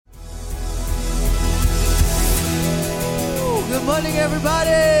morning,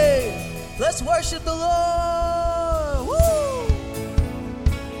 everybody. Let's worship the Lord. Woo!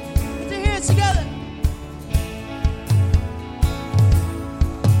 Put your hands together.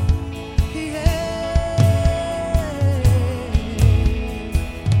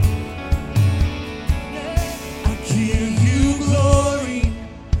 I give you glory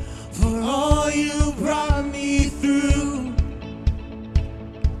for all you brought me through,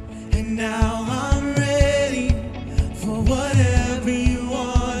 and now I'm ready for whatever you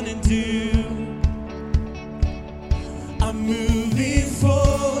want to do. I'm moving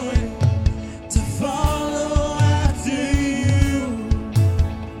forward to follow after you,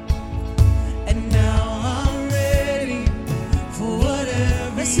 and now I'm ready for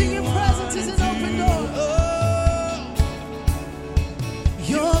whatever. Let's sing your presence is an open door.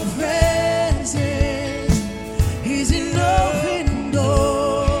 Your presence is an open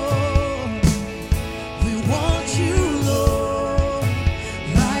door. We want you, Lord,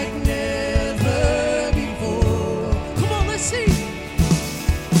 like never before. Come on, let's sing.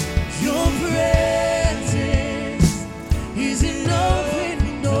 Your presence is an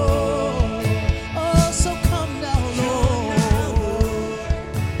open door. Oh, so come now, Lord.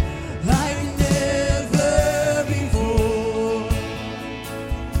 Like never before.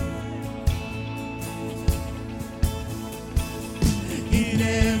 In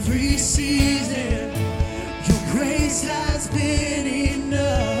every season, your grace has been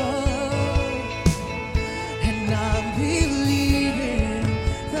enough, and I'm believing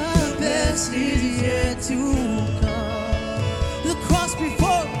the best is yet to come. The cross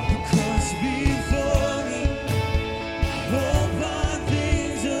before. The cross before me, hope on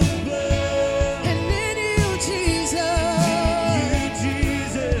things above. And in you, Jesus. You,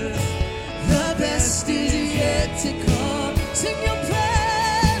 Jesus, the best is yet to come. Sing your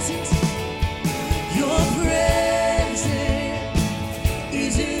presence. Your presence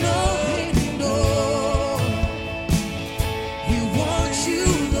is an open door. We want you,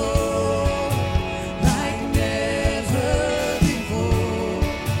 Lord, like never before.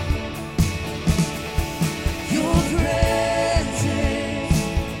 Your presence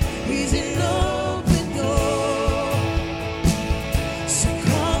is an open door. So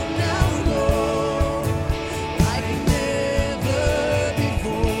come now, Lord, like never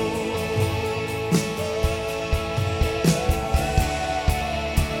before.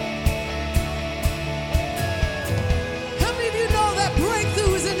 How many of you know that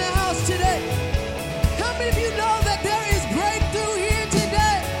breakthrough is in the house today? How many of you know that there is breakthrough here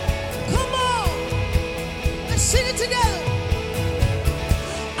today? Come on. Let's sing it together.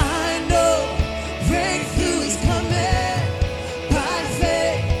 I know breakthrough is coming. By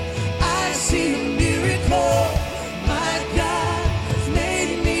faith, I see a miracle. My God has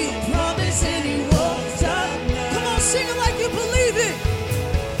made me a promise, and He won't stop now. Come on, sing it like you believe it.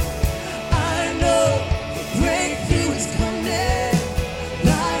 I know breakthrough is coming.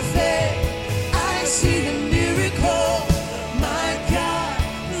 By faith, I see a miracle. My God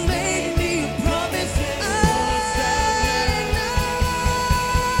has made me a promise, and He won't stop now.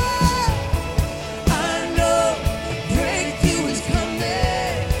 I know breakthrough is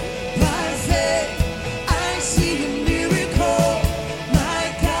coming. By faith, I see a miracle. My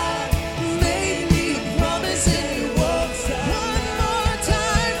God made me a promise, and He won't stop. One more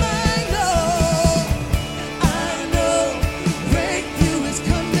time, I know. Breakthrough is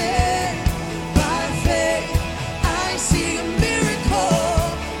coming. By faith, I see a miracle.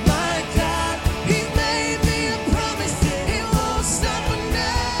 My God, He made me a promise, and He won't stop now.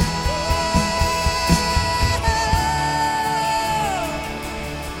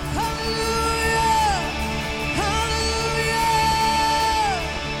 Hallelujah. Hallelujah.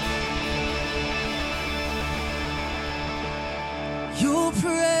 Your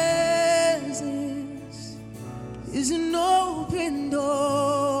presence is an open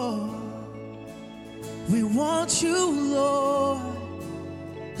door. We want you, Lord,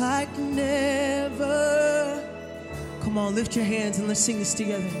 like never. Come on, lift your hands and let's sing this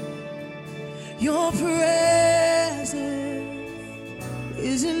together. Your presence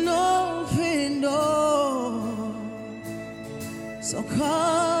is an open door. So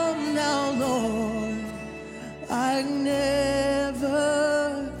come now, Lord, like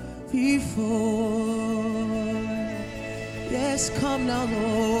never before. Yes, come now,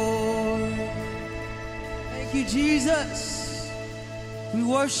 Lord. Thank you, Jesus. We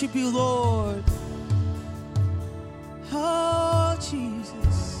worship you, Lord. Oh,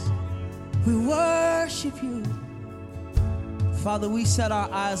 Jesus, we worship you. Father, we set our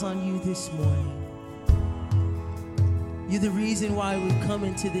eyes on you this morning. You're the reason why we've come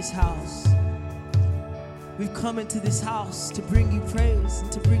into this house. We've come into this house to bring you praise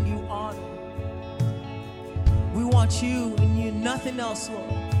and to bring you honor. We want you and you, nothing else,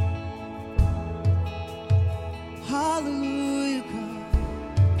 Lord. Hallelujah,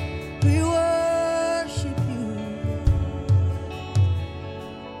 God. We worship you.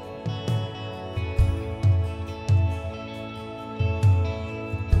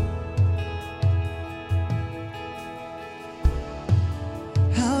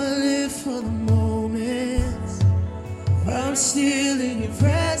 How I live for the moments where I'm still in your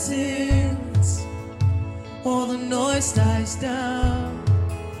presence. All the noise dies down.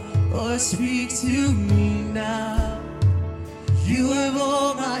 Lord, speak to me now. You have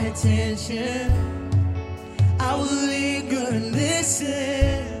all my attention. I will linger and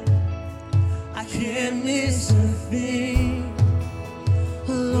listen. I can't miss a thing.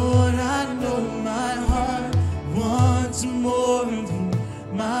 Lord, I know my heart wants more of you.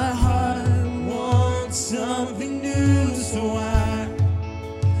 My heart wants something new, so I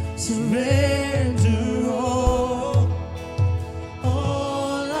surrender all.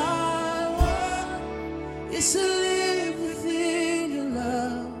 All I want is to live within your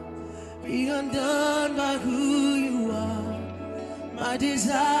love, be undone by who you are. My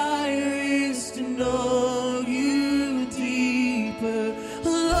desire is to know you deeper.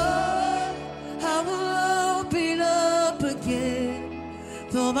 Lord, I will open up again,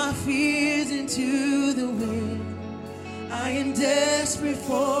 throw my fears into the wind. I am desperate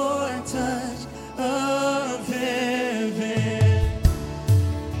for a touch of heaven.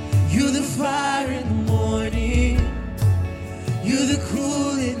 You're the fire in the morning, you're the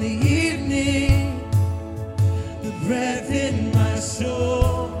cool in the evening, the breath in my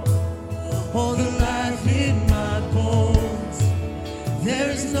soul, all the life in my bones. There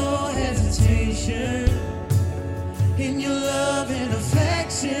is no hesitation in your love and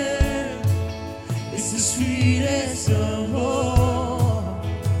affection. It's the sweetest of all.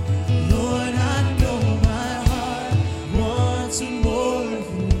 Lord, I know my heart wants more of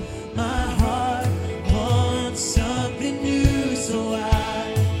you. My heart wants something new, so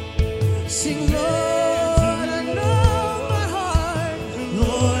I sing, Lord, I know my heart.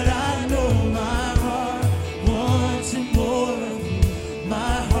 Lord, I know my heart wants more of you.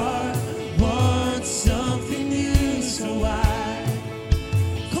 My heart wants something new, so I.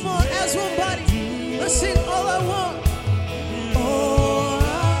 Come on, as one body. Let's sing all I want. All I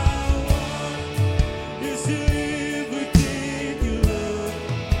want is to live within your love,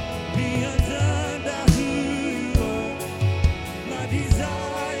 be undone by who you are. My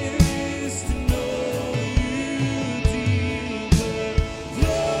desire is to know you deeper.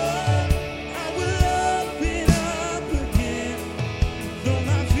 Lord, I will open up again, throw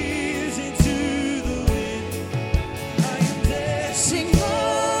my fears into the wind. I am there. Sing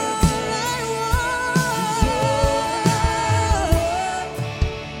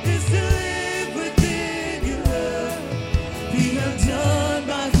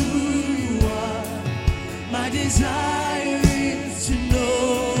desire is to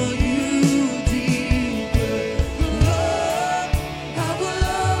know you deeper. Lord, I will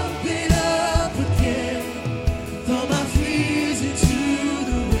open up again, throw my fears into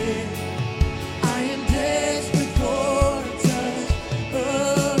the wind. I am desperate for a touch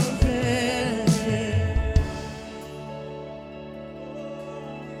of heaven.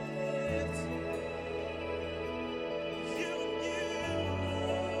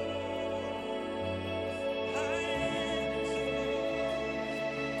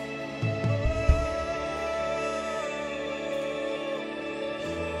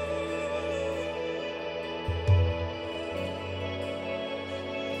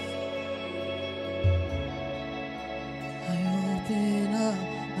 Open up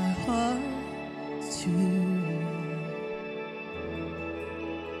my heart to you.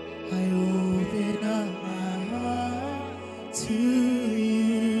 I open up my heart to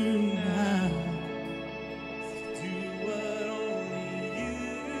you now. Do what only you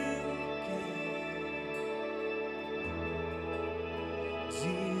can.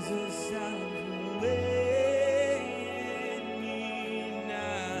 Jesus, have your way in me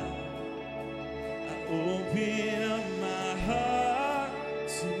now. I open up my heart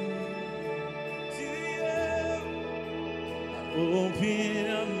to you. I open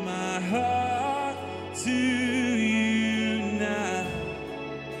up my heart to you now.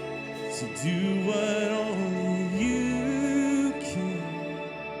 To do what only you can.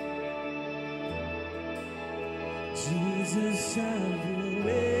 Jesus, have your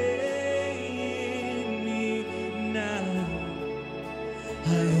way in me now. I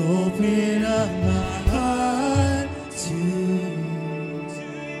open up my heart to you.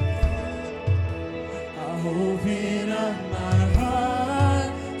 I open up my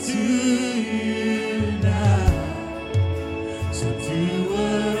heart to you now. So do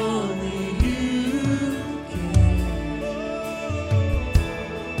what only you can.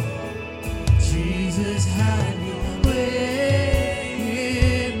 Jesus, have your way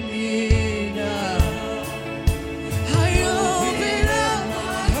in me now. I open up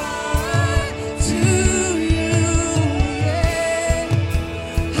my heart to you, yeah.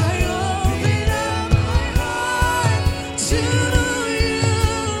 I open up my heart to you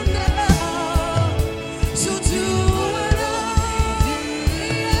now. So do what only you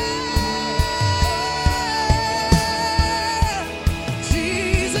can.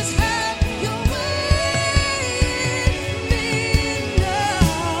 Jesus, have your way in me now.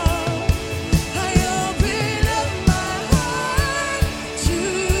 I open up my heart to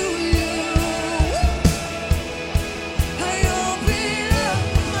you. I open up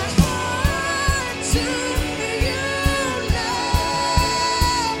my heart to you now.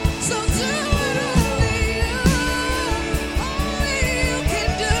 So do what only you can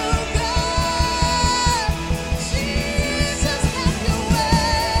do, God. Jesus, have your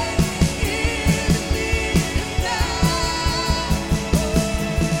way in me now.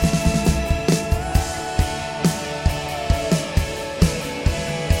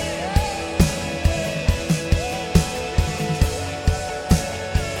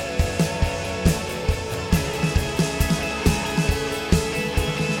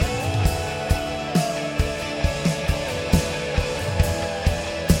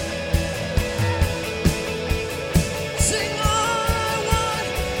 Sing all I want,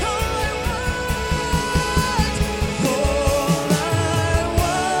 all I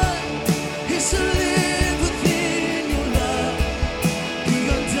want is to live within your love, be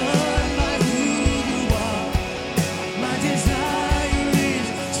undone by who you are. My desire is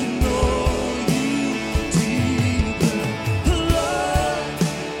to know you deeper, Lord.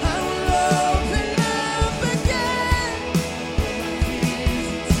 I will open up again.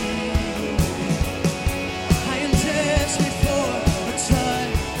 I am desperate for a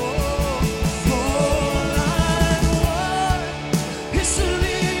touch. All I want is to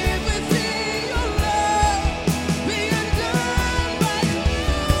live within your love, be undone by who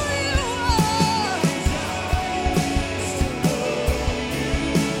you are.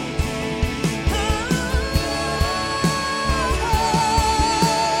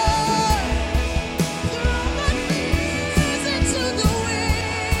 Throw my fears into the wind.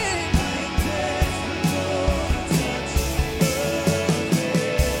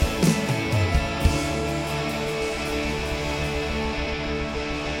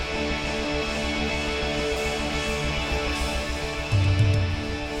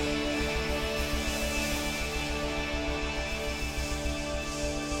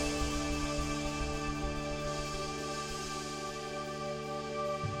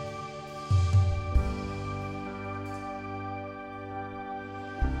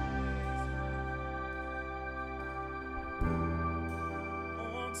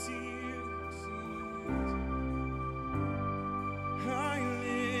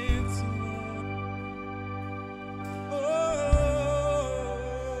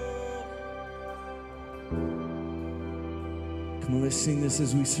 Come on, let's sing this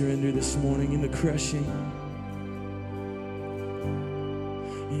as we surrender this morning in the crushing.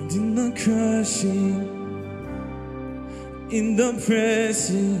 And in the crushing, in the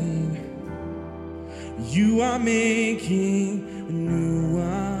pressing, you are making a new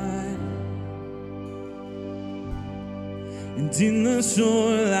wine. And in the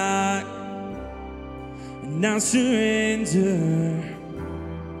soul I now surrender,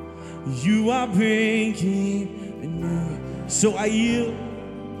 you are breaking a new. So I yield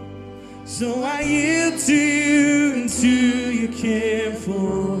to you and to your care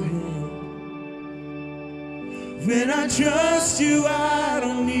for him. When I trust you, I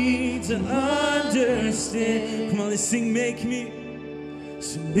don't need to understand. Come on, let's sing, make me.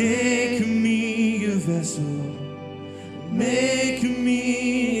 So make me a vessel, make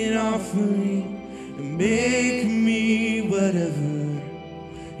me an offering, and make me whatever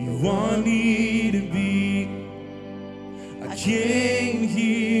you want me to be. I came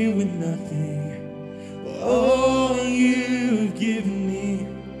here with nothing, but all you've given me.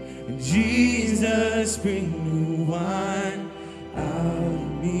 And Jesus, bring new wine out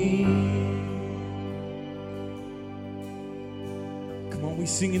of me. Come on, we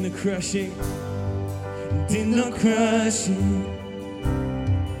sing in the crushing. And in the crushing,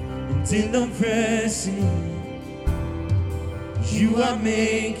 and in the pressing, you are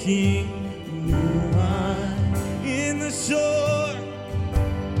making new wine. In the soul,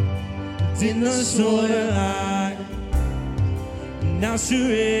 in the soil I now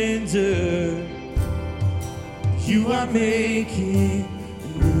surrender. You are making a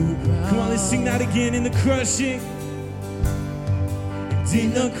new ground. Come on, let's sing that again. In the crushing, and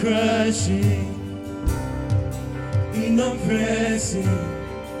in the crushing, in the pressing,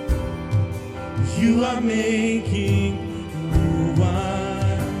 you are making a new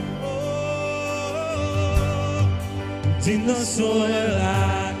wine. Oh, and in the soil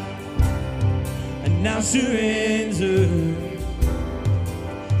I now surrender.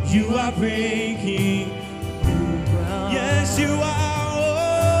 You are breaking new ground. Yes, you are.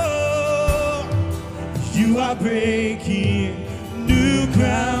 Oh, you are breaking new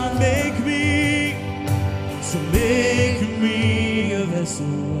ground. Make me, so make me a vessel,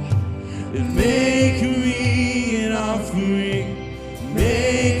 and make me an offering.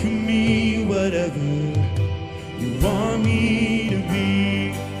 Make me whatever you want me to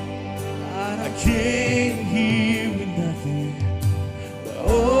be. I came here with nothing, but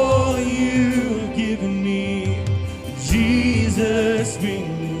all you have given me. Jesus, bring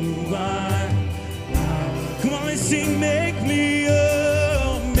new wine. Come on and sing, make me a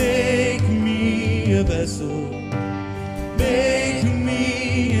vessel, make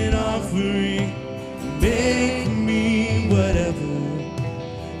me an offering, make me whatever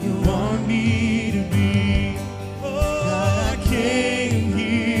you want me to be. Oh, I came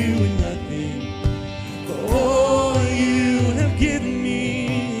here with nothing, but all you have given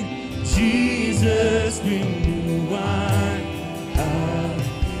me. Jesus, bring new wine.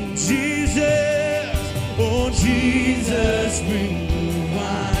 Jesus, oh Jesus, bring new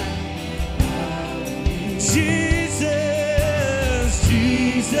wine. Jesus,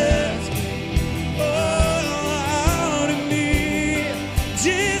 Jesus, oh, out of me.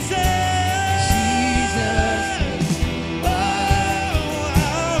 Jesus, Jesus, oh,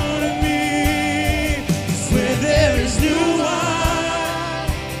 out of me. 'Cause where there is new wine,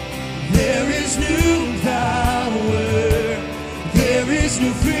 there is new power, there is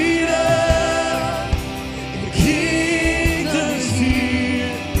new freedom. The kingdom is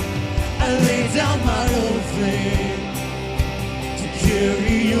here. I lay down my old flame to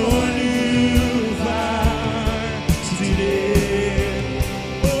carry your new fire today.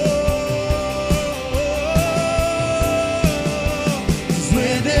 Oh, 'cause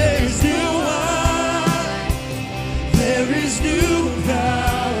where there is new wine, there is new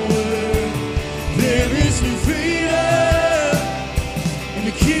power, there is new freedom, and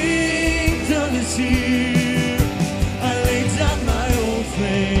the kingdom is here. I lay down my old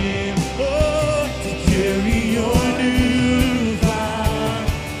flame, oh, to carry your new fire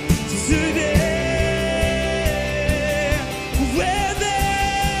today. Where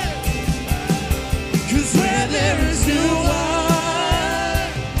there, 'cause where there is new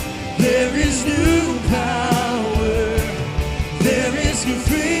wine, there is new power, there is new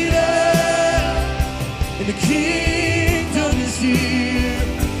freedom, and the kingdom is here.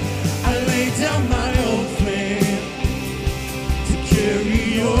 I lay down my old flame to carry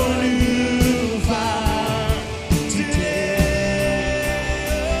your new fire today.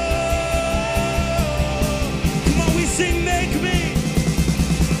 Come on, we sing, make me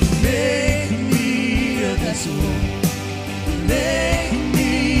a vessel, make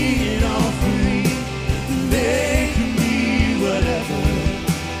me an offering, make me whatever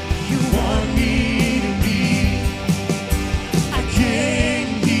you want me to be. I came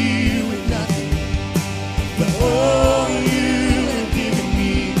here with nothing, but all you have given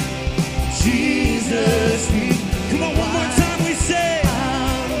me. Jesus, we come on, one more time we say,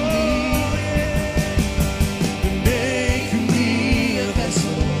 out of me, make me a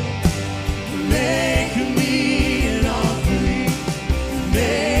vessel, make me an offering,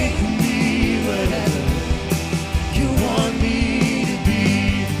 make me whatever you want me to be.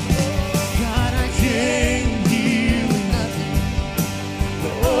 God, I came here with nothing,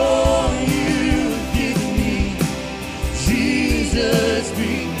 but all you have given me. Jesus,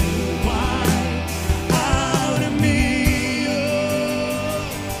 bring new wine out of me. Oh.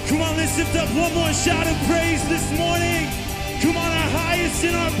 Come on, let's lift up one more shout of praise this morning. Come on, our highest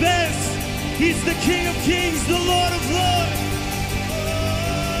and our best. He's the King of Kings, the Lord of Lords.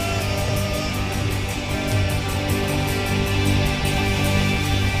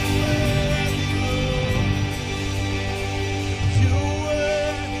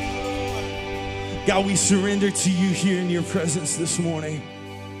 God, we surrender to you here in your presence this morning.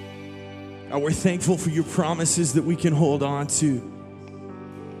 God, we're thankful for your promises that we can hold on to.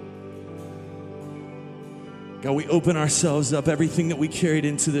 God, we open ourselves up, everything that we carried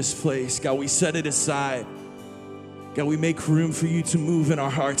into this place. God, we set it aside. God, we make room for you to move in our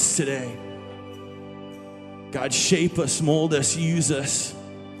hearts today. God, shape us, mold us, use us,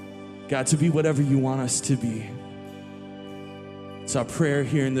 God, to be whatever you want us to be. It's our prayer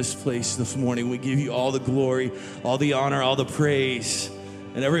here in this place this morning. We give you all the glory, all the honor, all the praise.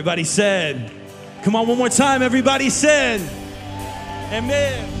 And everybody said, come on, one more time. Everybody said,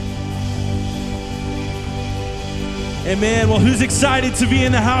 amen. Amen. Well, who's excited to be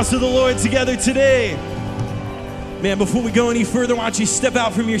in the house of the Lord together today? Man, before we go any further, why don't you step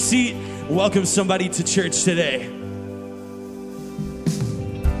out from your seat and welcome somebody to church today.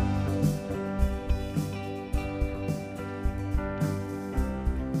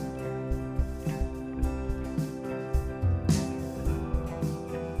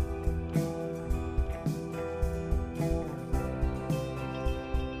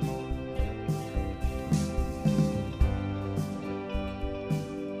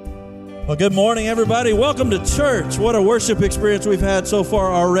 Well, good morning, everybody. Welcome to church. What a worship experience we've had so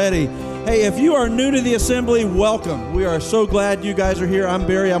far already. Hey, if you are new to the Assembly, welcome. We are so glad you guys are here. I'm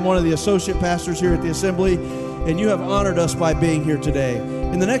Barry. I'm one of the associate pastors here at the Assembly, and you have honored us by being here today.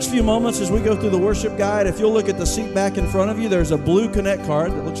 In the next few moments, as we go through the worship guide, if you'll look at the seat back in front of you, there's a blue Connect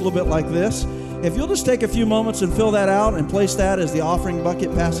card that looks a little bit like this. If you'll just take a few moments and fill that out and place that as the offering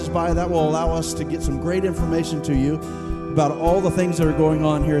bucket passes by, that will allow us to get some great information to you about all the things that are going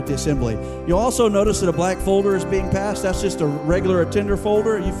on here at the Assembly. You'll also notice that a black folder is being passed. That's just a regular attender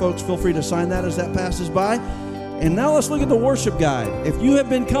folder. You folks feel free to sign that as that passes by. And now let's look at the worship guide. If you have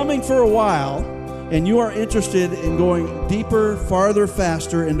been coming for a while and you are interested in going deeper, farther,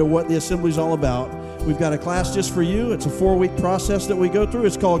 faster into what the Assembly is all about, we've got a class just for you. It's a 4-week process that we go through.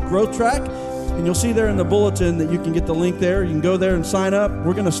 It's called Growth Track. And you'll see there in the bulletin that you can get the link there. You can go there and sign up.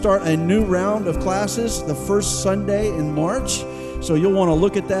 We're going to start a new round of classes the first Sunday in March. So you'll want to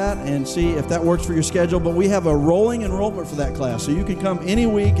look at that and see if that works for your schedule. But we have a rolling enrollment for that class. So you can come any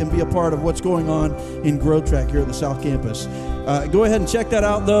week and be a part of what's going on in Growth Track here at the South Campus. Go ahead and check that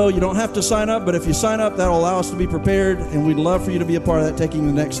out, though. You don't have to sign up, but if you sign up, that'll allow us to be prepared. And we'd love for you to be a part of that, taking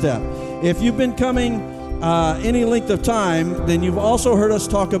the next step. If you've been coming any length of time, then you've also heard us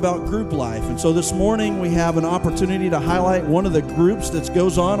talk about group life. And so this morning we have an opportunity to highlight one of the groups that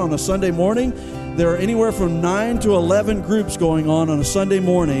goes on a Sunday morning. There are anywhere from 9 to 11 groups going on a Sunday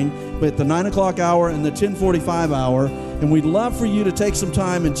morning at the 9 o'clock hour and the 10:45 hour. And we'd love for you to take some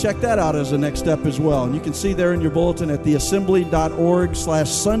time and check that out as a next step as well. And you can see there in your bulletin at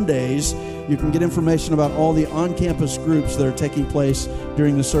theassembly.org/Sundays, you can get information about all the on-campus groups that are taking place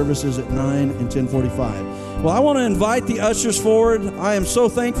during the services at 9 and 10:45. Well, I want to invite the ushers forward. I am so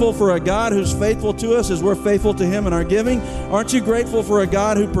thankful for a God who's faithful to us as we're faithful to Him in our giving. Aren't you grateful for a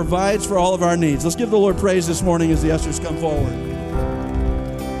God who provides for all of our needs? Let's give the Lord praise this morning as the ushers come forward.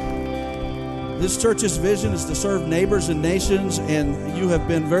 This church's vision is to serve neighbors and nations, and you have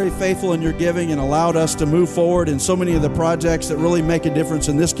been very faithful in your giving and allowed us to move forward in so many of the projects that really make a difference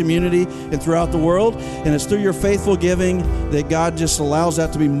in this community and throughout the world. And it's through your faithful giving that God just allows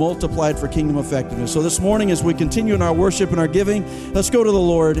that to be multiplied for kingdom effectiveness. So this morning, as we continue in our worship and our giving, let's go to the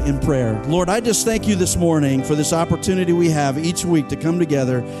Lord in prayer. Lord, I just thank you this morning for this opportunity we have each week to come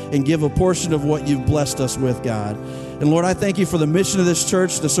together and give a portion of what you've blessed us with, God. And Lord, I thank you for the mission of this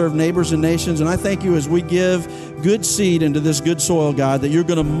church to serve neighbors and nations. And I thank you as we give good seed into this good soil, God, that you're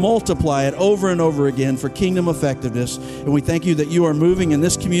going to multiply it over and over again for kingdom effectiveness. And we thank you that you are moving in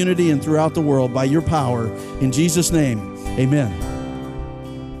this community and throughout the world by your power. In Jesus' name, amen.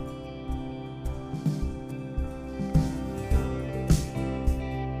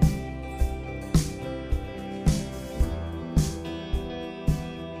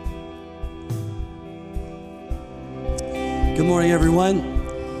 Good morning, everyone.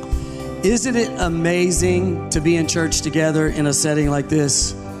 Isn't it amazing to be in church together in a setting like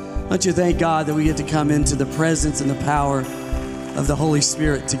this? Don't you thank God that we get to come into the presence and the power of the Holy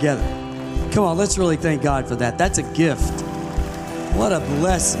Spirit together? Come on, let's really thank God for that. That's a gift. What a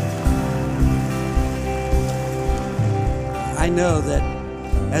blessing. I know that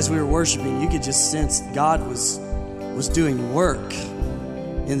as we were worshiping, you could just sense God was doing work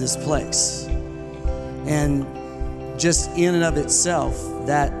in this place. And just in and of itself,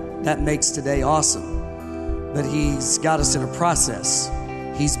 that makes today awesome. But He's got us in a process.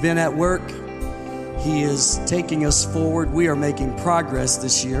 He's been at work. He is taking us forward. We are making progress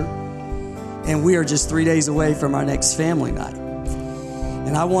this year. And we are just 3 days away from our next family night.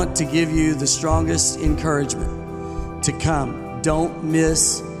 And I want to give you the strongest encouragement to come. Don't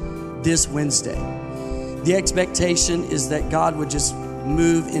miss this Wednesday. The expectation is that God would just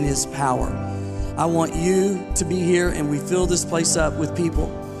move in His power. I want you to be here, and we fill this place up with people,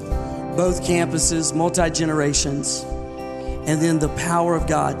 both campuses, multi-generations, and then the power of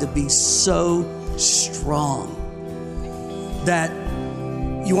God to be so strong. That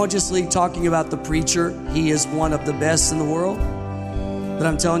you won't just leave talking about the preacher. He is one of the best in the world. But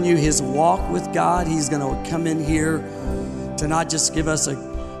I'm telling you, his walk with God, he's going to come in here to not just give us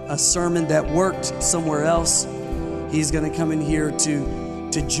a sermon that worked somewhere else. He's going to come in here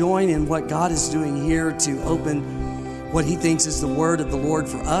to join in what God is doing here, to open what he thinks is the word of the Lord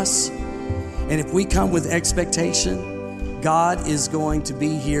for us. And if we come with expectation, God is going to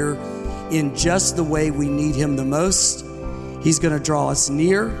be here in just the way we need him the most. He's going to draw us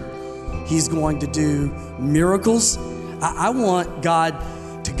near. He's going to do miracles. I want God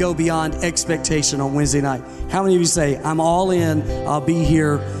to go beyond expectation on Wednesday night. How many of you say, I'm all in, I'll be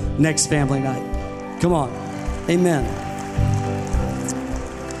here next family night? Come on. Amen.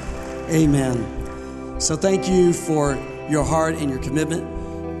 Amen. So thank you for your heart and your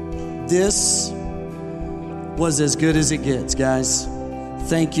commitment. This was as good as it gets, guys.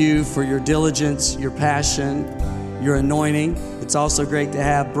 Thank you for your diligence, your passion, your anointing. It's also great to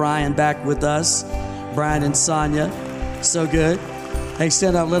have Brian back with us. Brian and Sonia. So good. Hey,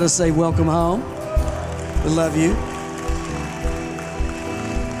 stand up. Let us say welcome home. We love you.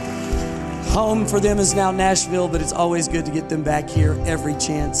 Home for them is now Nashville, but it's always good to get them back here every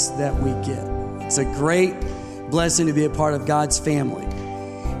chance that we get. It's a great blessing to be a part of God's family.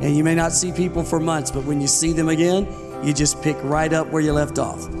 And you may not see people for months, but when you see them again, you just pick right up where you left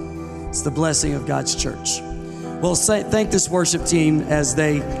off. It's the blessing of God's church. Well, thank this worship team as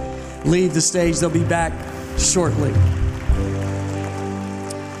they leave the stage. They'll be back shortly.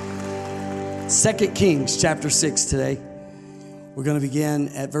 2 Kings chapter 6 today. We're going to begin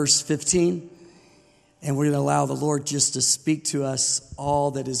at verse 15, and we're going to allow the Lord just to speak to us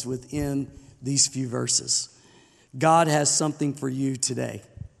all that is within these few verses. God has something for you today,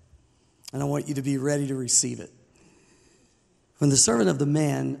 and I want you to be ready to receive it. When the servant of the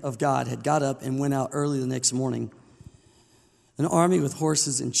man of God had got up and went out early the next morning, an army with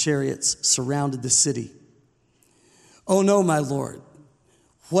horses and chariots surrounded the city. "Oh no, my Lord,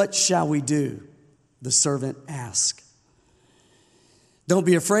 what shall we do?" the servant asked. "Don't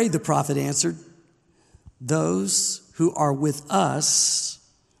be afraid," the prophet answered. "Those who are with us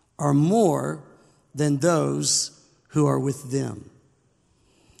are more than those who are with them."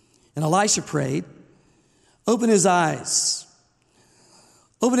 And Elisha prayed, Open his eyes,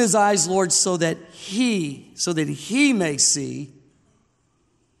 Lord, so that he may see."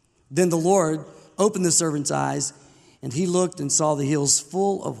 Then the Lord opened the servant's eyes, and he looked and saw the hills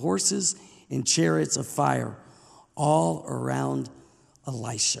full of horses and chariots of fire all around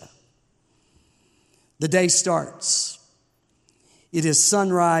Elisha. The day starts. It is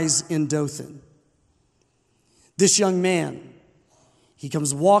sunrise in Dothan. This young man, he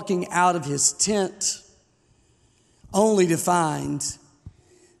comes walking out of his tent only to find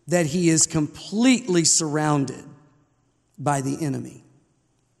that he is completely surrounded by the enemy.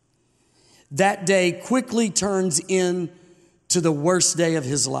 That day quickly turns into the worst day of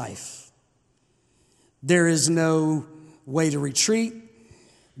his life. There is no way to retreat.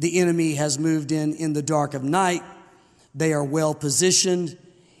 The enemy has moved in the dark of night. They are well positioned.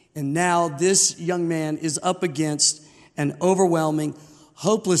 And now this young man is up against an overwhelming,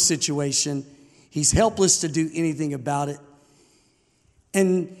 hopeless situation. He's helpless to do anything about it.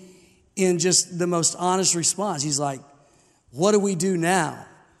 And in just the most honest response, he's like, what do we do now?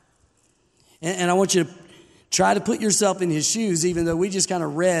 And I want you to try to put yourself in his shoes, even though we just kind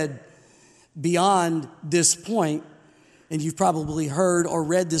of read beyond this point, and you've probably heard or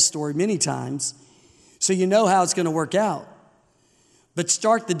read this story many times, so you know how it's going to work out. But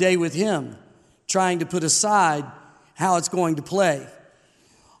start the day with him, trying to put aside how it's going to play.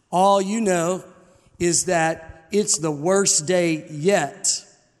 All you know is that it's the worst day yet.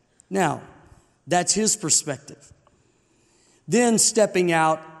 Now, that's his perspective. Then stepping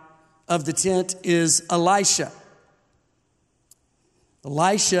out of the tent is Elisha.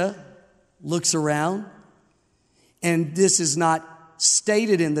 Elisha looks around, and this is not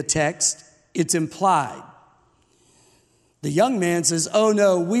stated in the text, it's implied. The young man says, oh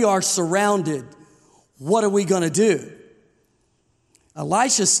no, we are surrounded. What are we going to do?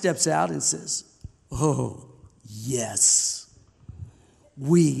 Elisha steps out and says, oh, yes,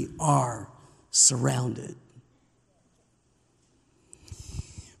 we are surrounded.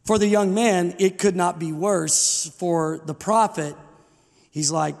 For the young man, it could not be worse. For the prophet,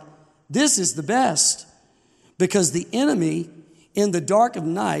 he's like, this is the best, because the enemy in the dark of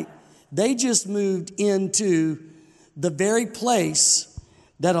night, they just moved into the very place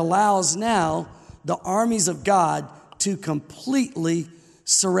that allows now the armies of God to completely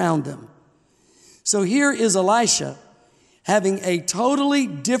surround them. So here is Elisha having a totally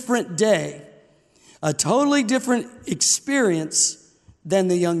different day A totally different experience than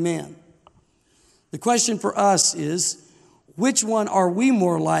the young man. The question for us is, which one are we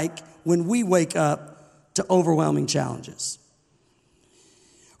more like when we wake up to overwhelming challenges?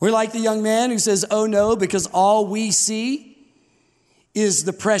 We're like the young man who says, oh no, because all we see is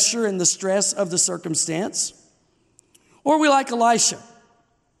the pressure and the stress of the circumstance. Or we like Elisha,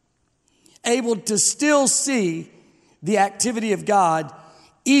 able to still see the activity of God,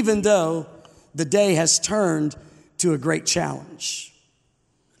 even though the day has turned to a great challenge.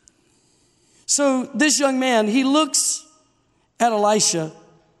 So this young man, he looks at Elisha.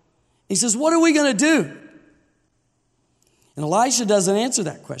 He says, what are we going to do? And Elisha doesn't answer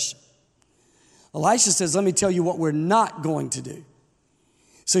that question. Elisha says, let me tell you what we're not going to do.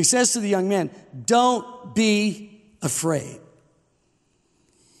 So he says to the young man, don't be afraid.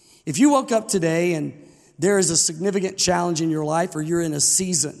 If you woke up today and there is a significant challenge in your life, or you're in a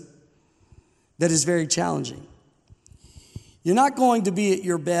season that is very challenging, you're not going to be at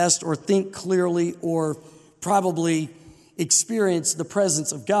your best or think clearly or probably experience the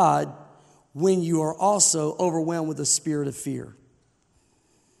presence of God when you are also overwhelmed with a spirit of fear.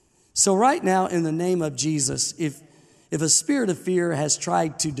 So right now, in the name of Jesus, if a spirit of fear has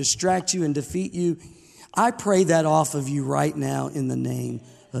tried to distract you and defeat you, I pray that off of you right now in the name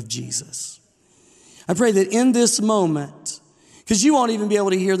of Jesus. I pray that in this moment, because you won't even be able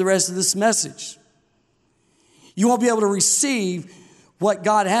to hear the rest of this message. You won't be able to receive what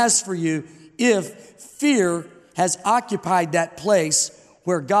God has for you if fear has occupied that place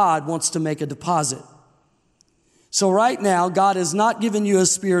where God wants to make a deposit. So right now, God has not given you a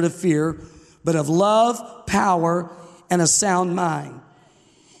spirit of fear, but of love, power, and a sound mind.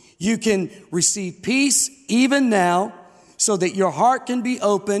 You can receive peace even now so that your heart can be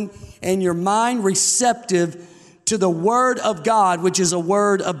open and your mind receptive to the word of God, which is a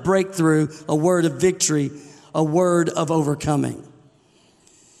word of breakthrough, a word of victory, a word of overcoming.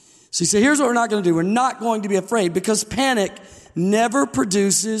 So you say, here's what we're not going to do. We're not going to be afraid, because panic never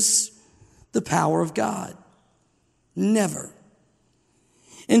produces the power of God. Never.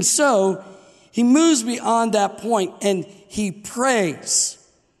 And so he moves beyond that point and he prays.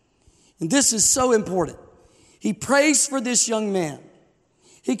 And this is so important. He prays for this young man.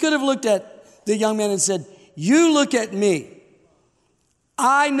 He could have looked at the young man and said, you look at me.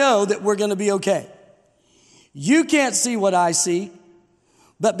 I know that we're going to be okay. You can't see what I see,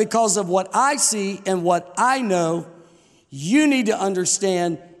 but because of what I see and what I know, you need to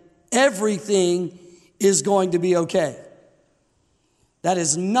understand everything is going to be okay. That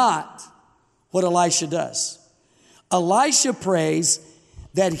is not what Elisha does. Elisha prays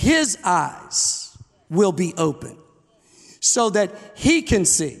that his eyes will be open so that he can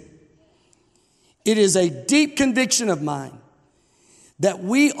see. It is a deep conviction of mine that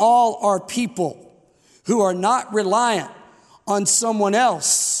we all are people who are not reliant on someone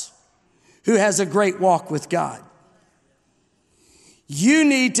else who has a great walk with God. You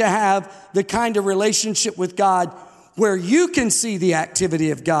need to have the kind of relationship with God where you can see the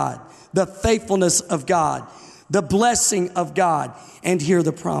activity of God, the faithfulness of God, the blessing of God, and hear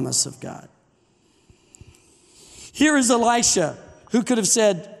the promise of God. Here is Elisha, who could have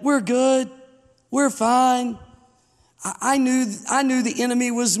said, we're good, we're fine. I knew the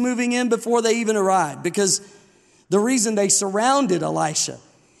enemy was moving in before they even arrived, because the reason they surrounded Elisha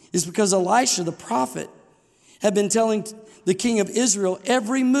is because Elisha, the prophet, had been telling the king of Israel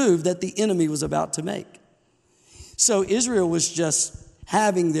every move that the enemy was about to make. So Israel was just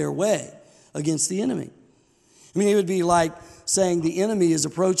having their way against the enemy. I mean, it would be like saying the enemy is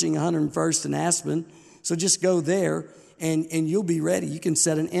approaching 101st and Aspen, so just go there and you'll be ready. You can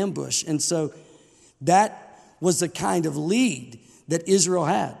set an ambush. And so that was the kind of lead that Israel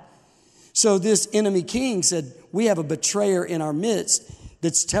had. So this enemy king said, we have a betrayer in our midst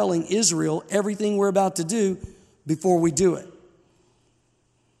that's telling Israel everything we're about to do before we do it.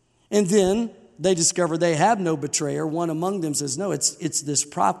 And then they discover they have no betrayer. One among them says, no, it's this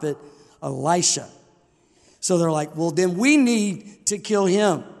prophet Elisha. So they're like, well, then we need to kill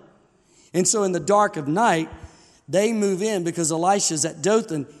him. And so in the dark of night, they move in because Elisha's at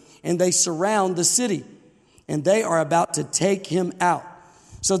Dothan, and they surround the city. And they are about to take him out.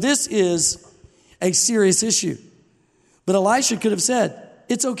 So this is a serious issue. But Elisha could have said,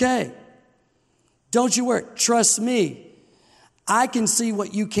 it's okay. Don't you worry. Trust me. I can see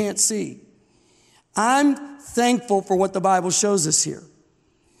what you can't see. I'm thankful for what the Bible shows us here.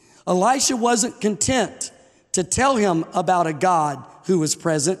 Elisha wasn't content to tell him about a God who was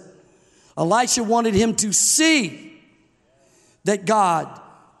present. Elisha wanted him to see that God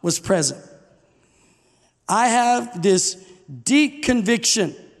was present. I have this deep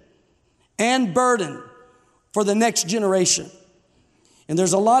conviction and burden for the next generation. And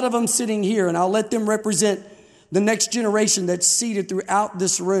there's a lot of them sitting here, and I'll let them represent the next generation that's seated throughout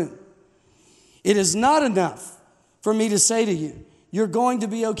this room. It is not enough for me to say to you, you're going to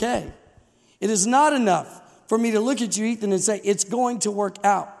be okay. It is not enough for me to look at you, Ethan, and say, it's going to work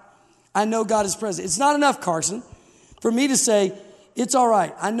out. I know God is present. It's not enough, Carson, for me to say, it's all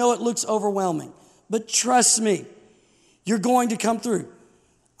right. I know it looks overwhelming, but trust me, you're going to come through.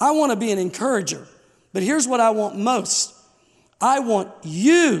 I want to be an encourager, but here's what I want most. I want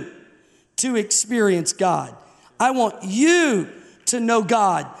you to experience God. I want you to know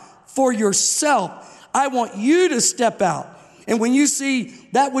God for yourself. I want you to step out. And when you see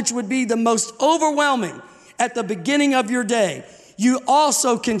that which would be the most overwhelming at the beginning of your day, you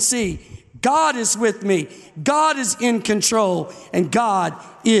also can see God is with me. God is in control, and God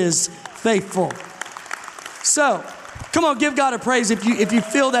is faithful. So, come on, give God a praise if you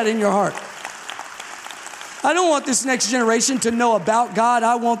feel that in your heart. I don't want this next generation to know about God.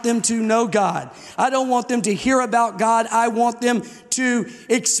 I want them to know God. I don't want them to hear about God. I want them to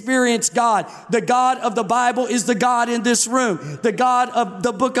experience God. The God of the Bible is the God in this room. The God of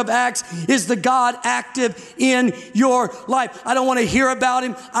the book of Acts is the God active in your life. I don't want to hear about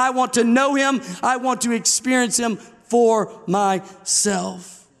him. I want to know him. I want to experience him for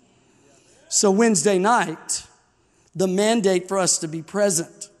myself. So Wednesday night, the mandate for us to be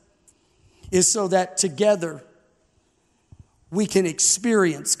present is so that together we can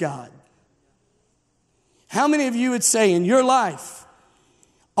experience God. How many of you would say in your life,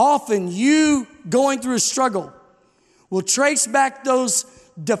 often you going through a struggle will trace back those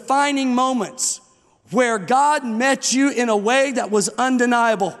defining moments where God met you in a way that was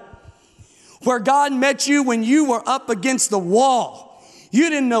undeniable, where God met you when you were up against the wall. You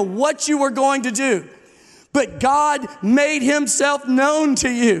didn't know what you were going to do, but God made himself known to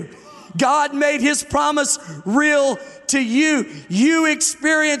you. God made his promise real to you. You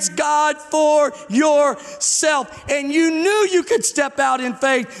experienced God for yourself, and you knew you could step out in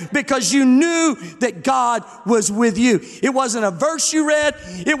faith because you knew that God was with you. It wasn't a verse you read.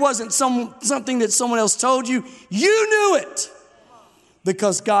 It wasn't something that someone else told you. You knew it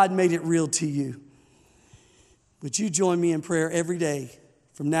because God made it real to you. Would you join me in prayer every day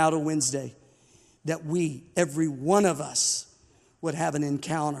from now to Wednesday that we, every one of us, would have an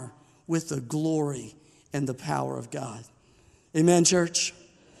encounter with the glory and the power of God. Amen, church?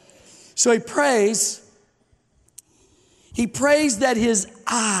 So he prays that his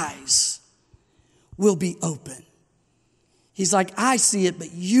eyes will be open. He's like, I see it,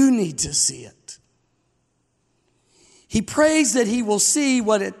 but you need to see it. He prays that he will see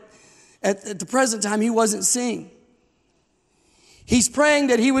what at the present time he wasn't seeing. He's praying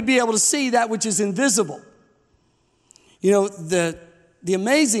that he would be able to see that which is invisible. You know, the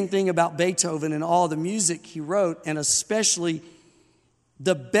amazing thing about Beethoven and all the music he wrote, and especially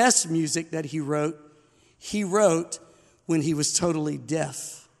the best music that he wrote when he was totally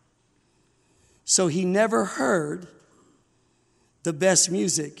deaf. So he never heard the best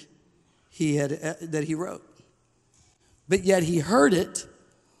music that he wrote. But yet he heard it,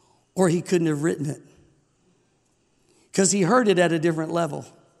 or he couldn't have written it, because he heard it at a different level.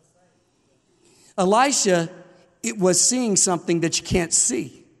 Elisha, it was seeing something that you can't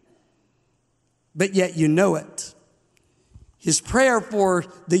see, but yet you know it. His prayer for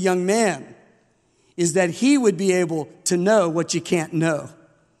the young man is that he would be able to know what you can't know.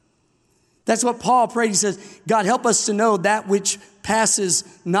 That's what Paul prayed. He says, God, help us to know that which passes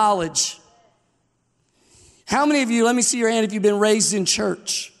knowledge. How many of you, let me see your hand if you've been raised in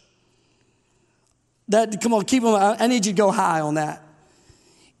church. Come on, keep them. I need you to go high on that.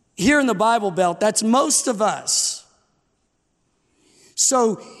 Here in the Bible Belt, that's most of us.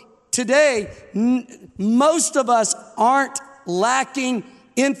 So today, most of us aren't lacking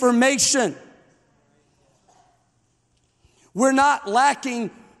information. We're not lacking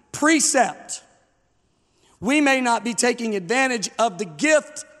precept. We may not be taking advantage of the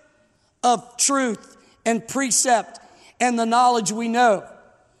gift of truth and precept and the knowledge we know.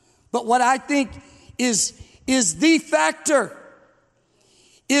 But what I think is the factor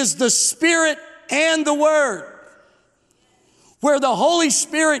is the Spirit and the Word, where the Holy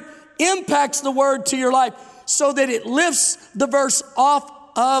Spirit impacts the Word to your life so that it lifts the verse off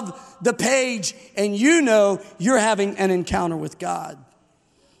of the page and you know you're having an encounter with God.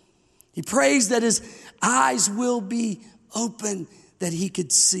 He prays that his eyes will be open, that he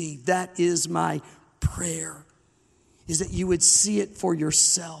could see. That is my prayer, is that you would see it for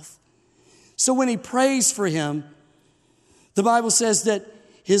yourself. So when he prays for him, the Bible says that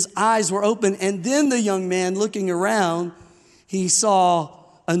his eyes were open, and then the young man, looking around, he saw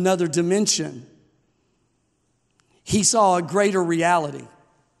another dimension. He saw a greater reality.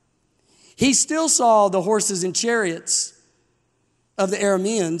 He still saw the horses and chariots of the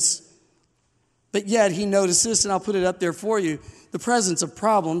Arameans, but yet he noticed this, and I'll put it up there for you. The presence of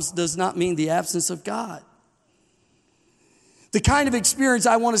problems does not mean the absence of God. The kind of experience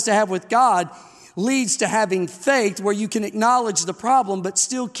I want us to have with God leads to having faith where you can acknowledge the problem but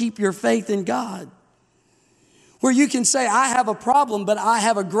still keep your faith in God. Where you can say, I have a problem, but I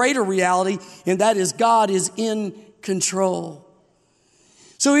have a greater reality, and that is God is in control.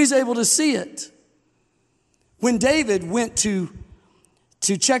 So he's able to see it. When David went to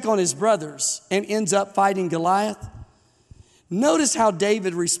check on his brothers and ends up fighting Goliath, notice how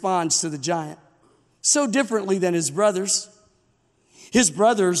David responds to the giant so differently than his brothers. His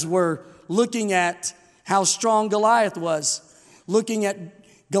brothers were looking at how strong Goliath was, looking at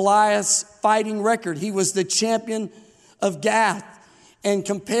Goliath's fighting record. He was the champion of Gath, and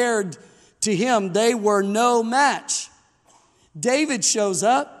compared to him, they were no match. David shows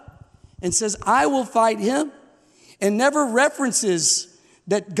up and says, I will fight him, and never references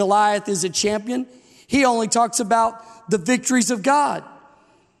that Goliath is a champion. He only talks about the victories of God.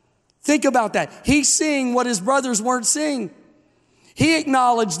 Think about that. He's seeing what his brothers weren't seeing. He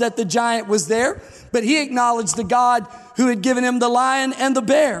acknowledged that the giant was there, but he acknowledged the God who had given him the lion and the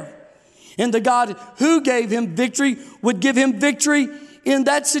bear. And the God who gave him victory would give him victory in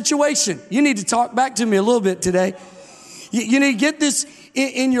that situation. You need to talk back to me a little bit today. You need to get this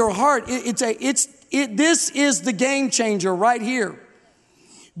in your heart. This is the game changer right here.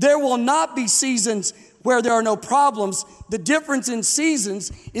 There will not be seasons where there are no problems. The difference in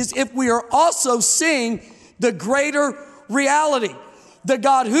seasons is if we are also seeing the greater reality. The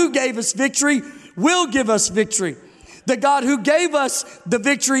God who gave us victory will give us victory. The God who gave us the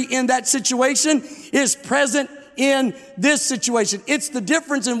victory in that situation is present in this situation. It's the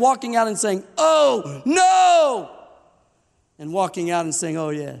difference in walking out and saying, oh, no, and walking out and saying, oh,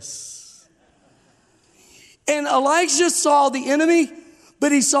 yes. And Elijah saw the enemy,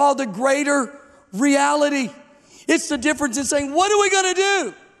 but he saw the greater reality. It's the difference in saying, what are we going to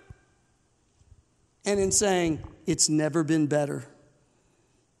do? And in saying, it's never been better.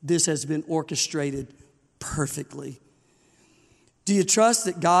 This has been orchestrated perfectly. Do you trust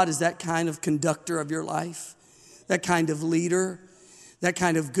that God is that kind of conductor of your life? That kind of leader? That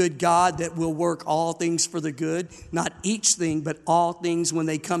kind of good God that will work all things for the good? Not each thing, but all things when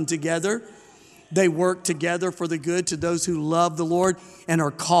they come together. They work together for the good to those who love the Lord and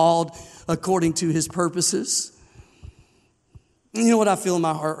are called according to his purposes. You know what I feel in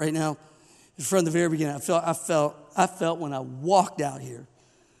my heart right now? From the very beginning, I felt when I walked out here.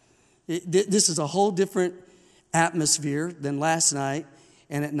 This is a whole different atmosphere than last night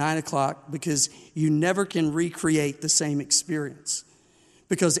and at 9 o'clock, because you never can recreate the same experience,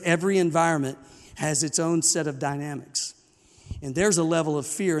 because every environment has its own set of dynamics. And there's a level of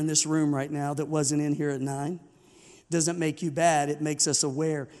fear in this room right now that wasn't in here at 9. Doesn't make you bad. It makes us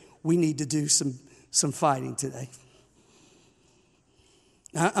aware we need to do some fighting today.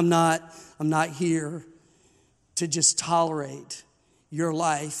 I'm not here to just tolerate your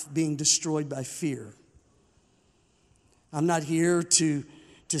life being destroyed by fear. I'm not here to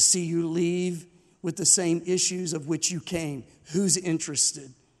see you leave with the same issues of which you came. Who's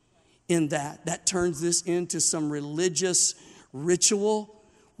interested in that? That turns this into some religious ritual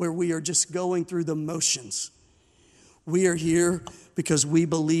where we are just going through the motions. We are here because we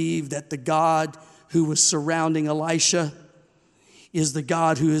believe that the God who was surrounding Elisha is the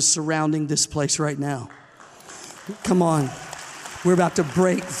God who is surrounding this place right now. Come on. We're about to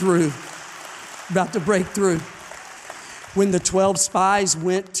break through. About to break through. When the 12 spies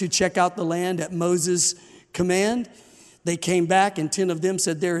went to check out the land at Moses' command, they came back and 10 of them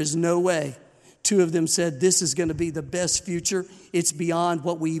said, there is no way. 2 of them said, this is going to be the best future. It's beyond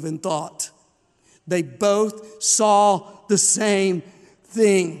what we even thought. They both saw the same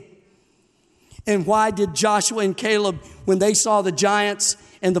thing. And why did Joshua and Caleb, when they saw the giants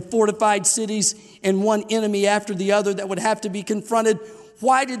and the fortified cities and one enemy after the other that would have to be confronted,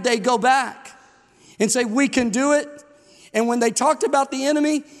 why did they go back and say, we can do it? And when they talked about the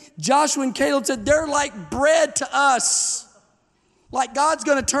enemy, Joshua and Caleb said, they're like bread to us. Like God's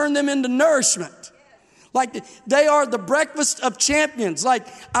going to turn them into nourishment. Like they are the breakfast of champions. Like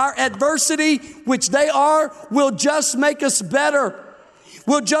our adversity, which they are, will just make us better.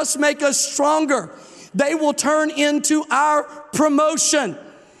 Will just make us stronger. They will turn into our promotion.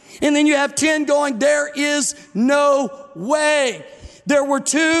 And then you have 10 going, there is no way. There were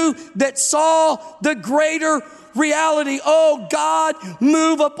 2 that saw the greater reality. Oh God,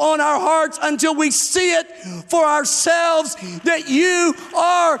 move upon our hearts until we see it for ourselves that you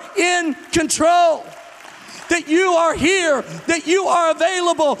are in control, that you are here, that you are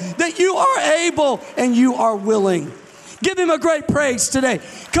available, that you are able, and you are willing. Give him a great praise today.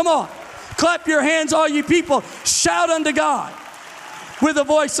 Come on, clap your hands, all you people. Shout unto God with a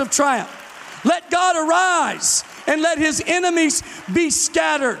voice of triumph. Let God arise and let his enemies be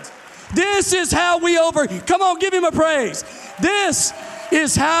scattered. This is how we come on, give him a praise. This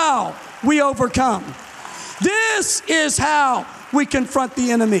is how we overcome. This is how we confront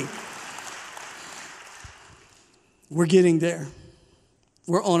the enemy. We're getting there.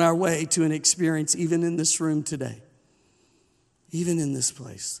 We're on our way to an experience even in this room today, even in this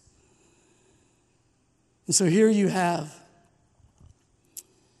place. And so here you have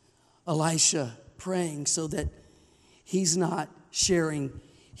Elisha praying so that he's not sharing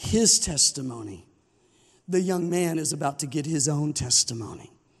his testimony. The young man is about to get his own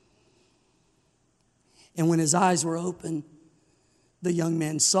testimony. And when his eyes were open, the young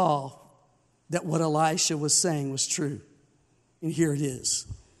man saw that what Elisha was saying was true. And here it is.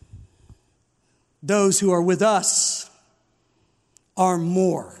 Those who are with us are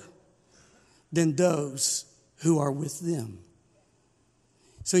more than those who are with them.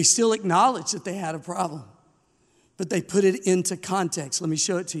 So he still acknowledged that they had a problem, but they put it into context. Let me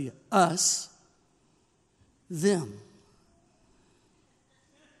show it to you. Us, them.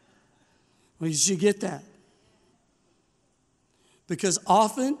 Well, did you get that? Because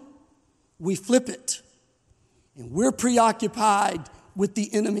often we flip it and we're preoccupied with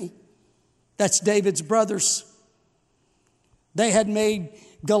the enemy. That's David's brothers. They had made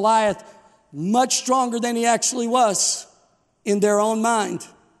Goliath much stronger than he actually was in their own mind.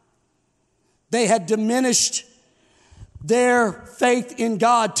 They had diminished their faith in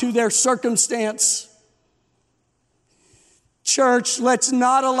God to their circumstance. Church, let's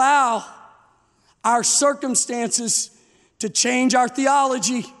not allow our circumstances to change our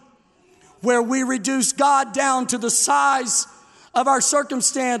theology, where we reduce God down to the size of our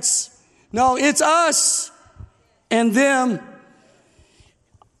circumstance. No, it's us and them.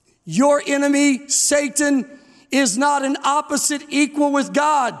 Your enemy, Satan, is not an opposite equal with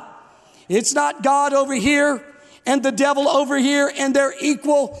God. It's not God over here and the devil over here and they're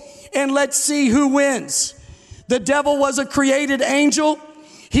equal and let's see who wins. The devil was a created angel.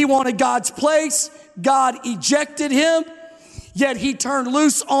 He wanted God's place. God ejected him. Yet he turned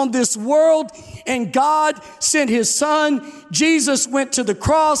loose on this world and God sent his son. Jesus went to the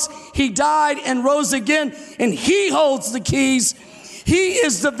cross. He died and rose again and he holds the keys. He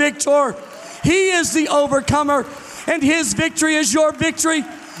is the victor. He is the overcomer and his victory is your victory.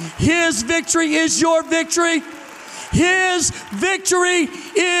 His victory is your victory. His victory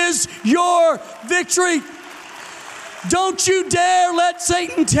is your victory. Don't you dare let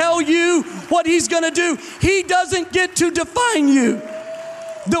Satan tell you what he's going to do. He doesn't get to define you.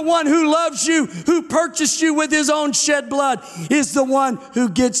 The one who loves you, who purchased you with his own shed blood, is the one who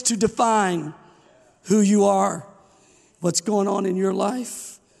gets to define who you are, what's going on in your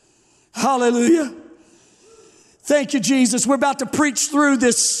life. Hallelujah. Thank you, Jesus. We're about to preach through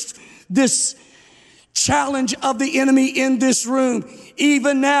this challenge of the enemy in this room.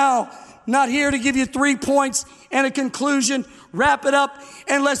 Even now, not here to give you 3 points and a conclusion, wrap it up,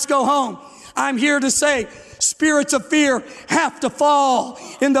 and let's go home. I'm here to say spirits of fear have to fall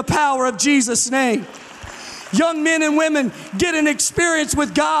in the power of Jesus' name. Young men and women get an experience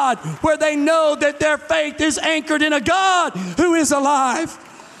with God where they know that their faith is anchored in a God who is alive.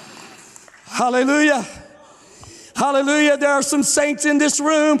 Hallelujah. Hallelujah. There are some saints in this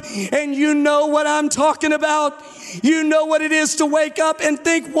room, and you know what I'm talking about. You know what it is to wake up and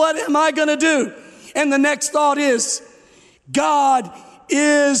think, what am I going to do? And the next thought is, God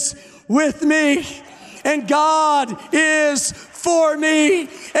is with me, and God is for me,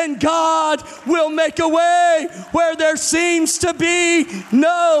 and God will make a way where there seems to be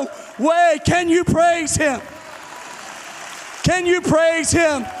no way. Can you praise him? Can you praise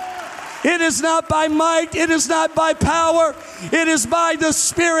him? It is not by might, it is not by power, it is by the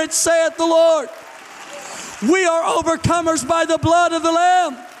Spirit, saith the Lord. We are overcomers by the blood of the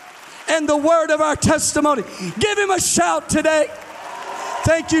Lamb and the word of our testimony. Give him a shout today.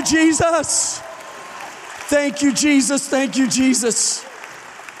 Thank you, Jesus. Thank you, Jesus. Thank you, Jesus.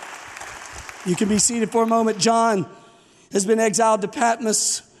 You can be seated for a moment. John has been exiled to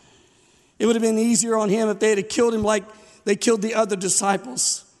Patmos. It would have been easier on him if they had killed him like they killed the other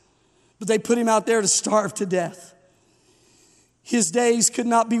disciples. But they put him out there to starve to death. His days could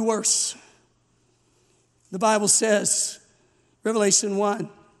not be worse. The Bible says, Revelation 1,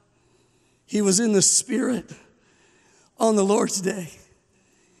 he was in the spirit on the Lord's day,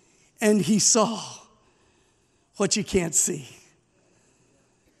 and he saw what you can't see.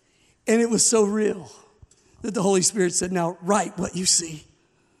 And it was so real that the Holy Spirit said, now write what you see.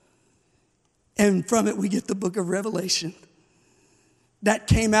 And from it we get the book of Revelation. That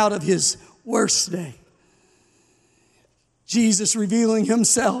came out of his worst day. Jesus revealing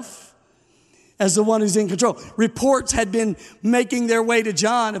himself as the one who's in control. Reports had been making their way to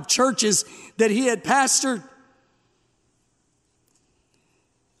John of churches that he had pastored.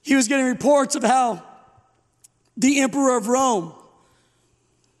 He was getting reports of how the emperor of Rome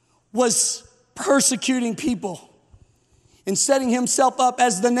was persecuting people and setting himself up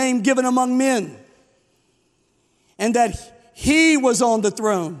as the name given among men, and that he was on the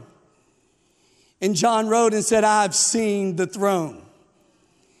throne. And John wrote and said, I've seen the throne,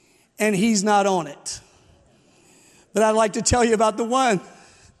 and he's not on it. But I'd like to tell you about the one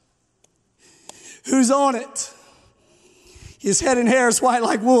who's on it. His head and hair is white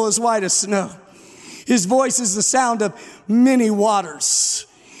like wool, as white as snow. His voice is the sound of many waters.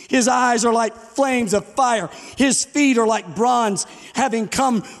 His eyes are like flames of fire. His feet are like bronze, having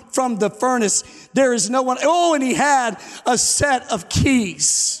come from the furnace. There is no one. Oh, and he had a set of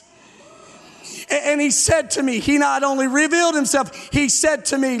keys. And he said to me, he not only revealed himself, he said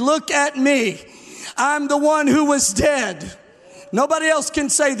to me, look at me. I'm the one who was dead. Nobody else can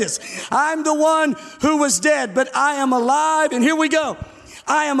say this. I'm the one who was dead, but I am alive. And here we go.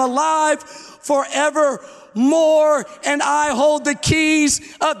 I am alive forevermore, and I hold the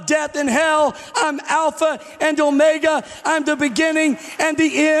keys of death and hell. I'm Alpha and Omega. I'm the beginning and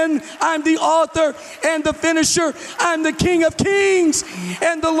the end. I'm the author and the finisher. I'm the King of Kings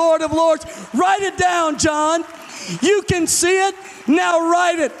and the Lord of Lords. Write it down, John. You can see it. Now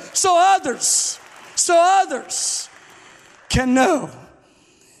write it so others can know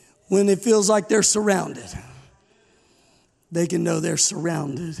when it feels like they're surrounded. They can know they're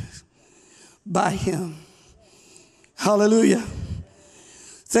surrounded by him. Hallelujah.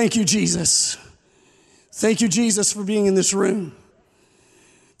 Thank you, Jesus. Thank you, Jesus, for being in this room.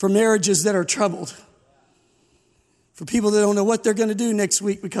 For marriages that are troubled. For people that don't know what they're going to do next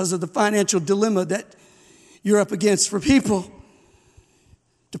week because of the financial dilemma that you're up against. For people,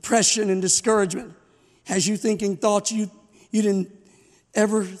 depression and discouragement has you thinking thoughts you didn't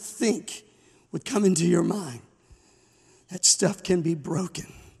ever think would come into your mind. That stuff can be broken.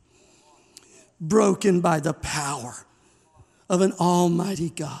 Broken by the power of an almighty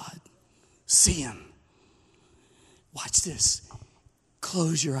God. See him. Watch this.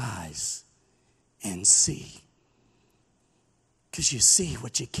 Close your eyes and see. Because you see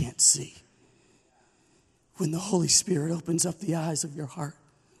what you can't see. When the Holy Spirit opens up the eyes of your heart.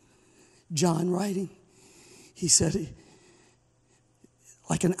 John writing, he said,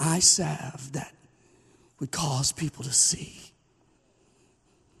 like an eye salve that would cause people to see.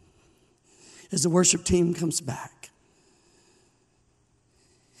 As the worship team comes back,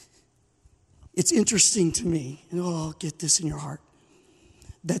 it's interesting to me, and get this in your heart,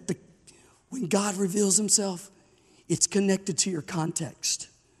 that when God reveals himself, it's connected to your context.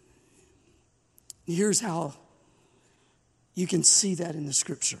 Here's how you can see that in the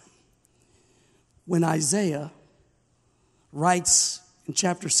scripture. When Isaiah writes in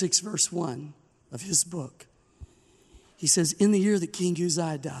chapter 6, verse 1 of his book, he says, in the year that King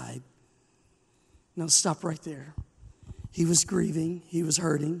Uzziah died, now stop right there. He was grieving. He was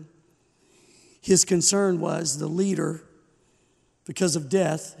hurting. His concern was the leader, because of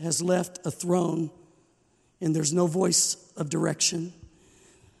death, has left a throne and there's no voice of direction.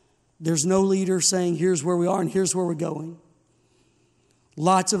 There's no leader saying, here's where we are and here's where we're going.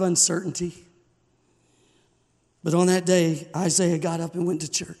 Lots of uncertainty. But on that day, Isaiah got up and went to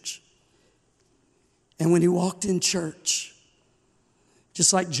church. And when he walked in church,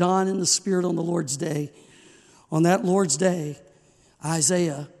 just like John in the Spirit on the Lord's day, on that Lord's day,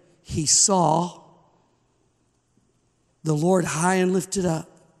 Isaiah, he saw the Lord high and lifted up,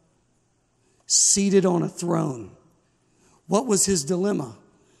 seated on a throne. What was his dilemma?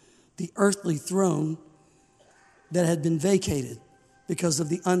 The earthly throne that had been vacated because of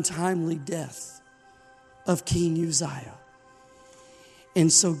the untimely death of King Uzziah.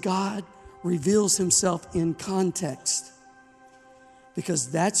 And so God reveals himself in context,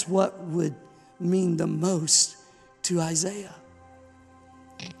 because that's what would mean the most to Isaiah.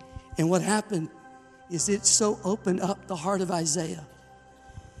 And what happened is it so opened up the heart of Isaiah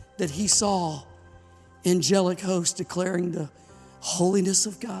that he saw angelic hosts declaring the holiness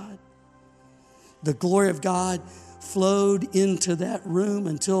of God. The glory of God flowed into that room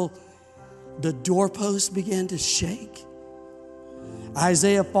until the doorpost began to shake.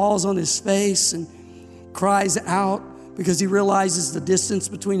 Isaiah falls on his face and cries out because he realizes the distance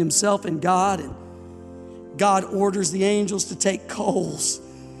between himself and God. And God orders the angels to take coals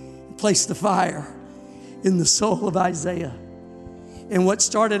and place the fire in the soul of Isaiah. And what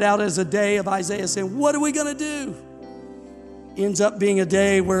started out as a day of Isaiah saying, what are we going to do? Ends up being a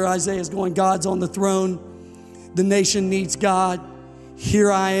day where Isaiah is going, God's on the throne. The nation needs God.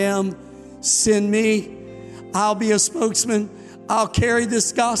 Here I am. Send me. I'll be a spokesman. I'll carry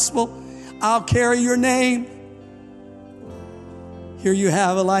this gospel. I'll carry your name. Here you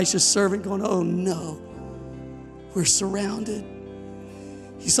have Elisha's servant going, oh no, we're surrounded.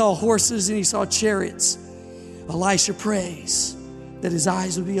 He saw horses and he saw chariots. Elisha prays that his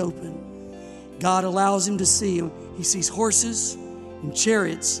eyes would be open. God allows him to see him. He sees horses and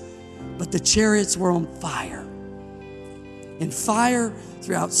chariots, but the chariots were on fire. And fire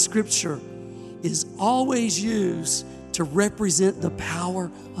throughout Scripture is always used to represent the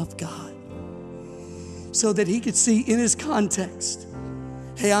power of God, so that he could see in his context,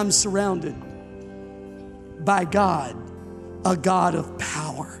 hey, I'm surrounded by God, a God of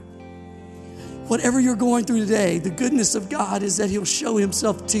power. Whatever you're going through today, the goodness of God is that he'll show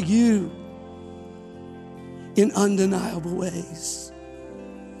himself to you in undeniable ways.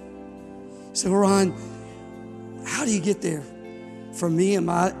 So Ron, how do you get there? For me, and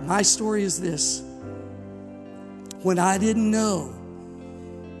my story is this. When I didn't know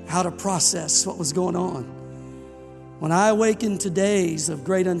how to process what was going on, when I awakened to days of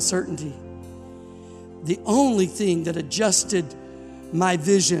great uncertainty, the only thing that adjusted my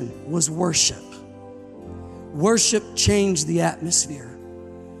vision was worship. Worship changed the atmosphere.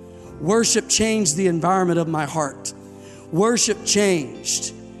 Worship changed the environment of my heart. Worship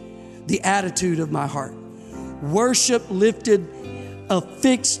changed the attitude of my heart. Worship lifted a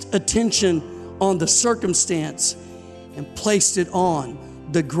fixed attention on the circumstance and placed it on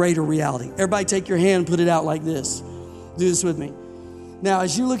the greater reality. Everybody take your hand and put it out like this. Do this with me. Now,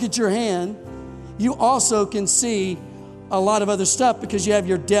 as you look at your hand, you also can see a lot of other stuff because you have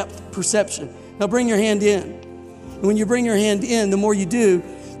your depth perception. Now bring your hand in. And when you bring your hand in, the more you do,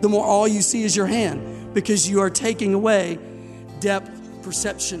 the more all you see is your hand, because you are taking away depth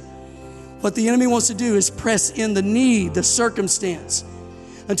perception. What the enemy wants to do is press in the need, the circumstance,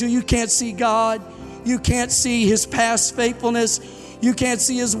 until you can't see God, you can't see his past faithfulness, you can't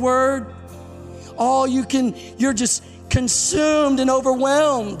see his word. You're just consumed and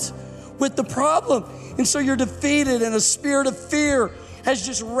overwhelmed with the problem. And so you're defeated, and a spirit of fear has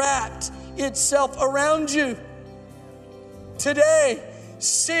just wrapped itself around you. Today,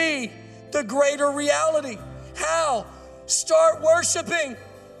 see the greater reality. How? Start worshiping.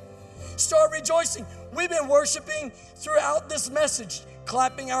 Start rejoicing. We've been worshiping throughout this message,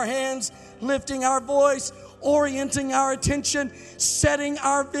 clapping our hands, lifting our voice, orienting our attention, setting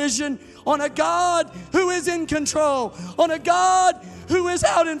our vision on a God who is in control, on a God who is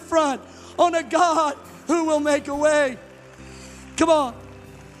out in front, on a God who will make a way. Come on.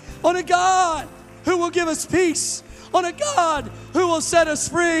 On a God who will give us peace, on a God who will set us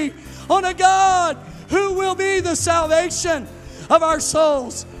free, on a God who will be the salvation of our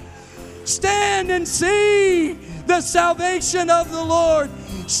souls. Stand and see the salvation of the Lord.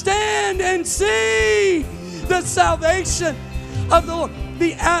 Stand and see the salvation of the Lord.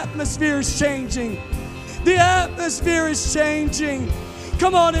 The atmosphere is changing. The atmosphere is changing.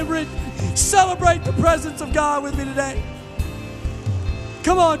 Come on and celebrate the presence of God with me today.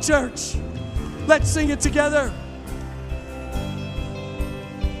 Come on, church. Let's sing it together.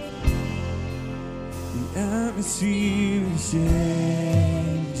 The atmosphere is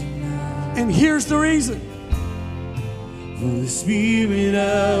changing now. And here's the reason. For the Spirit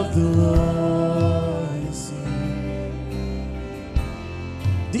of the Lord is here.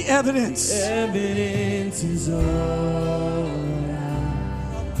 The evidence. Evidence is all around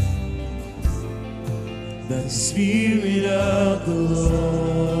that the Spirit of the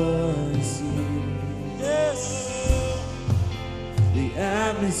Lord is here. Yes. The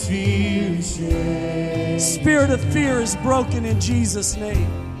atmosphere is changing. Spirit of fear is broken in Jesus' name.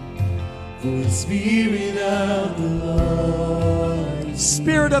 For the Spirit of the Lord is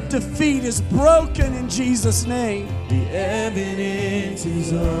Spirit of defeat is broken in Jesus' name. the evidence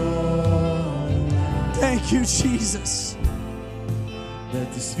is all around Thank you, Jesus.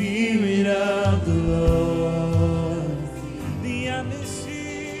 that the Spirit of the Lord, the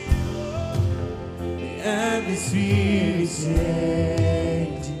atmosphere is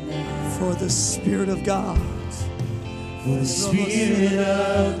changing now. For the Spirit of God. For the Spirit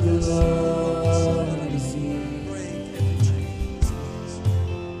of the Lord is here.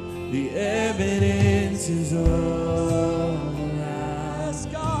 The evidence is all around Yes,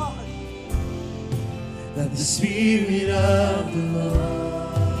 God. that the Spirit of the Lord.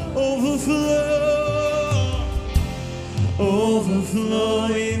 Overflow, overflow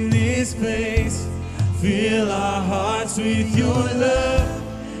in this place. Fill our hearts with your love.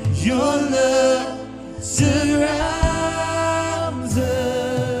 Your love surrounds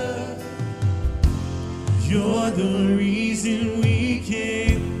us. You're the reason we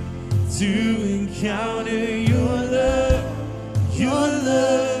came to encounter your love. Your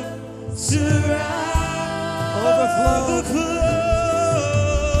love surrounds.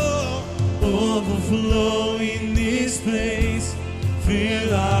 Overflow in this place.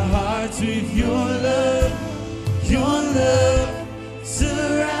 Fill our hearts with your love. Your love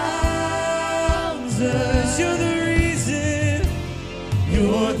surrounds us. You're the reason.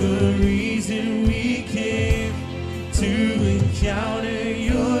 You're the reason we came to encounter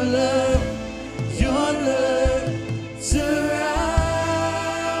your love. Your love surrounds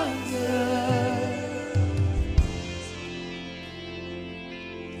us.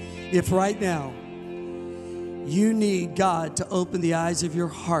 If right now you need God to open the eyes of your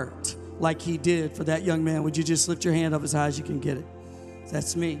heart like he did for that young man, would you just lift your hand up as high as you can get it?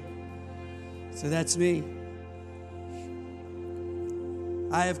 That's me. So that's me.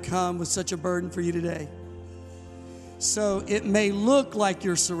 I have come with such a burden for you today. So it may look like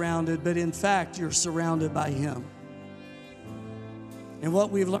you're surrounded, but in fact, you're surrounded by him. And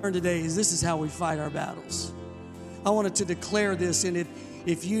what we've learned today is this is how we fight our battles. I wanted to declare this, and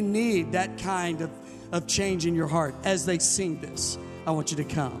if you need that kind of change in your heart as they sing this, I want you to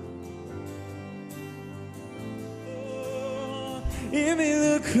come. It may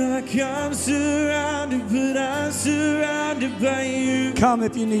look like I'm surrounded, but I'm surrounded by you. Come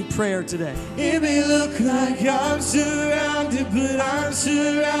if you need prayer today. It may look like I'm surrounded, but I'm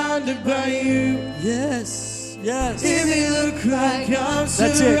surrounded by you. Yes, yes. It may look like I'm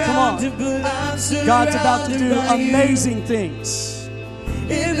That's it, come on. surrounded, but I'm surrounded. God's about to do by you. amazing things.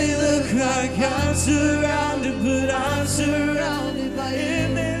 It may look like I'm surrounded, but I'm surrounded by you.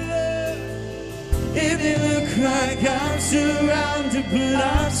 It may look like I'm surrounded, but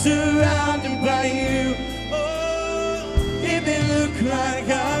I'm surrounded by you. Oh, it may look like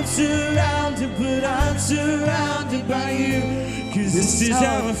I'm surrounded, but I'm surrounded by you. 'Cause this is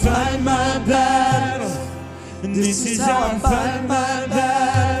how I fight my battle. And this is how I fight my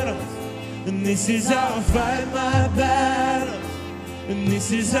battle. And this is how I fight my battle. And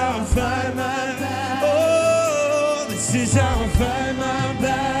this is how I fight my battle. Oh, this is how I fight my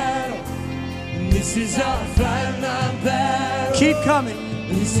battle. This is how I fight my battle. Keep coming.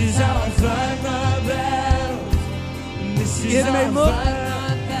 This is how I fight my battle. This is It how may I look- fight my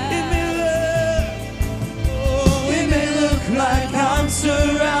battle. It may look like I'm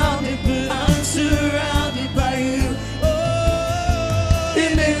surrounded, but I'm surrounded by you. Oh,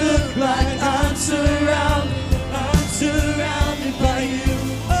 it may look like I'm surrounded by you.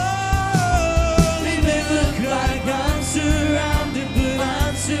 Oh, it may look like I'm surrounded, but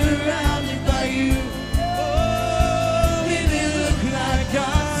I'm surrounded by you. Oh, it may look like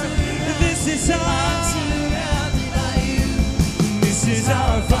this is how I'm surrounded by you. This is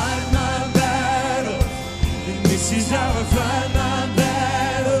how I fight my battle. And this is how I fight my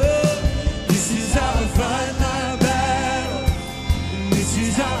battle. This is how I fight my battle. And this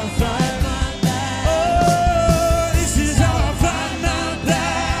is how I fight my battle. Oh, this is how I fight my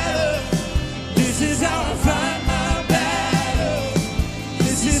battle. This is how I fight my battle.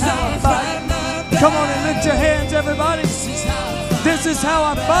 This is how I fight my battle. Come on and lift your hands, everybody. This is how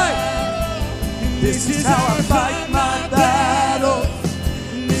I fight. This is how I fight my battle.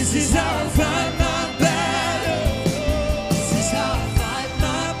 This is how I fight my battle. This is how I fight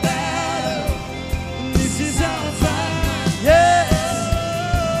my battle. This is how I fight my Yes.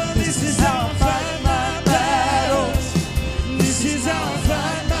 This is how I fight my battles. This is how I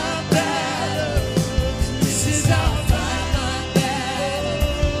fight my battle. This is how I fight my battle.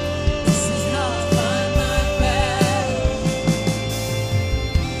 This is how I fight my battle.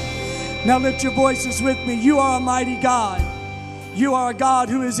 Now lift your voices with me. You are a mighty God. You are a God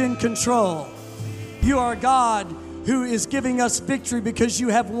who is in control. You are a God who is giving us victory because you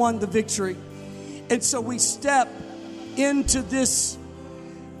have won the victory. And so we step into this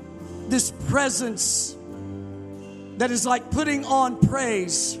presence that is like putting on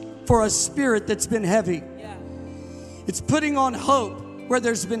praise for a spirit that's been heavy. It's putting on hope where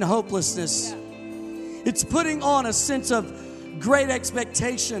there's been hopelessness. It's putting on a sense of great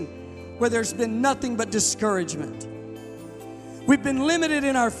expectation where there's been nothing but discouragement. We've been limited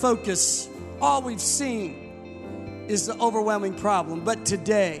in our focus. All we've seen is the overwhelming problem. But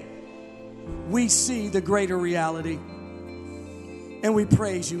today, we see the greater reality. And we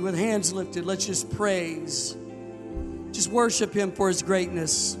praise you. With hands lifted, let's just praise. Just worship him for his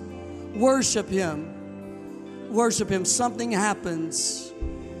greatness. Worship him. Worship him. Something happens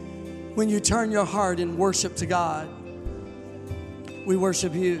when you turn your heart in worship to God. We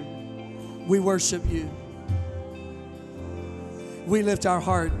worship you. We worship you. We lift our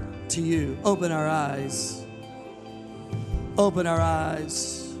heart to you. Open our eyes. Open our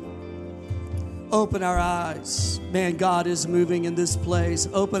eyes. Open our eyes. Man, God is moving in this place.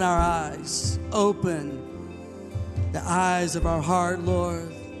 Open our eyes. Open the eyes of our heart,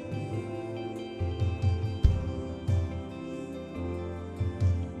 Lord.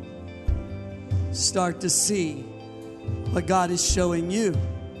 Start to see what God is showing you.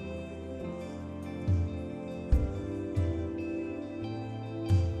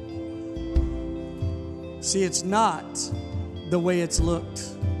 See, it's not the way it's looked.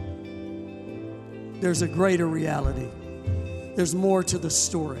 There's a greater reality. There's more to the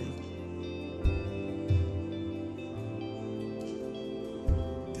story.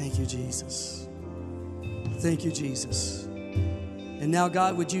 Thank you, Jesus. Thank you, Jesus. And now,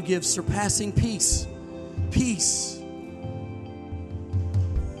 God, would you give surpassing peace, peace,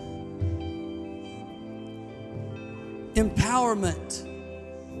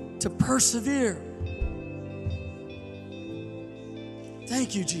 empowerment to persevere.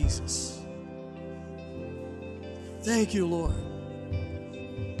 Thank you, Jesus. Thank you, Lord.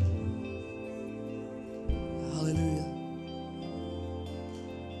 Hallelujah.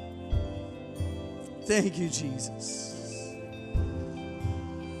 Thank you, Jesus.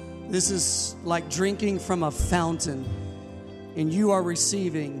 This is like drinking from a fountain, and you are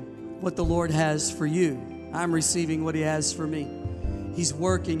receiving what the Lord has for you. I'm receiving what he has for me. He's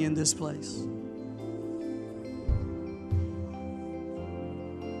working in this place.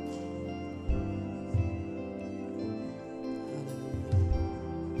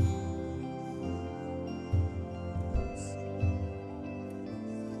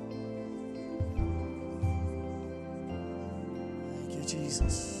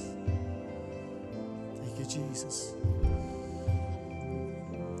 Jesus. Thank you, Jesus.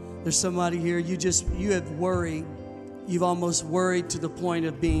 There's somebody here, you have worried. You've almost worried to the point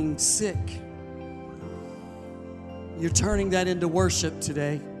of being sick. You're turning that into worship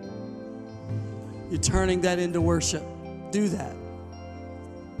today. You're turning that into worship. Do that.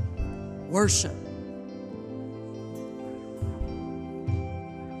 Worship.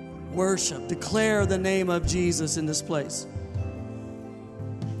 Worship. Declare the name of Jesus in this place.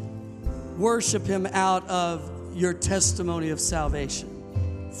 Worship him out of your testimony of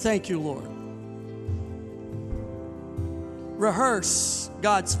salvation. Thank you, Lord. Rehearse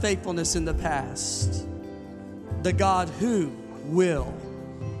God's faithfulness in the past. The God who will.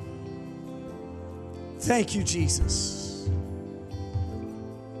 Thank you, Jesus.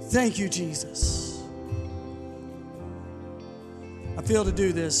 Thank you, Jesus. I feel to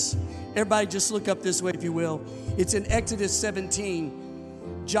do this. Everybody just look up this way if you will. It's in Exodus 17.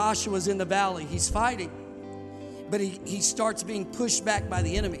 Joshua's in the valley. He's fighting. But he starts being pushed back by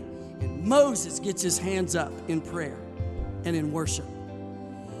the enemy. And Moses gets his hands up in prayer and in worship.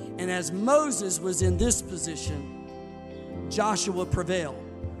 And as Moses was in this position, Joshua prevailed.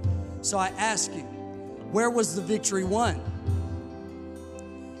 So I ask you, where was the victory won?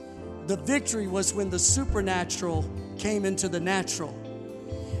 The victory was when the supernatural came into the natural.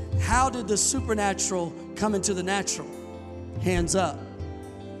 How did the supernatural come into the natural? Hands up.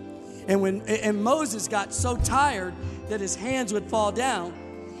 And Moses got so tired that his hands would fall down,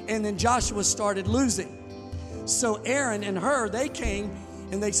 and then Joshua started losing. So Aaron and Hur, they came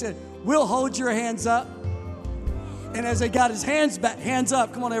and they said, "We'll hold your hands up." And as they got his hands back, hands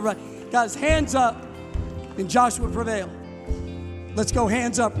up, come on everybody, got his hands up, and Joshua prevailed. Let's go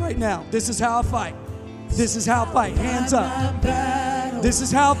hands up right now. This is how I fight. This is how I fight. Hands up. This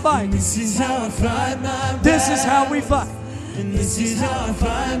is how I fight. This is how I fight my battle. This is how we fight. And this is how I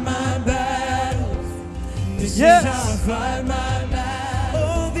fight my battles. This Yes. is how I fight my battles.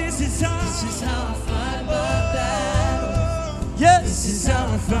 Oh, this is how I fight my battles. This Yes. is how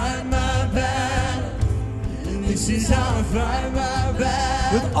I fight my battles. And this is how I fight my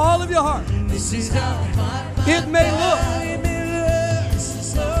battles. With all of your heart. This is how I fight my It may look. It may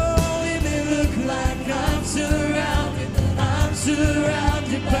look like I'm surrounded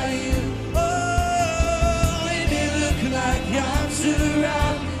by you. Oh, it may look like I'm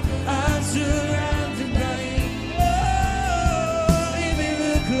surrounded by you. Oh, it may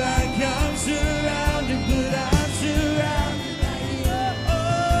look like I'm surrounded, but I'm surrounded by you.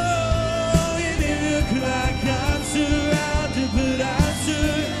 Oh, it may look like I'm surrounded, but I'm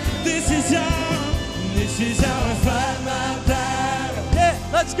surrounded. This is how I fight my battle.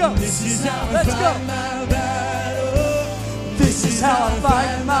 Let's go. This is how I Let's fight go. my battle. This is how I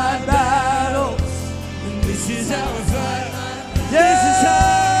fight my battles. This is how I fight my Yes.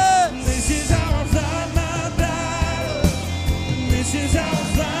 This is how I fight my battle. This is how I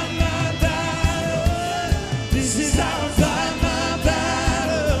fight my battle. This is how I fight my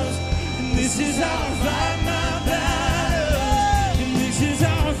battles. This is how I fight my battles. This is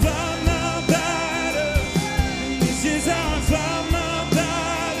how I fight my battles. This is how I fight my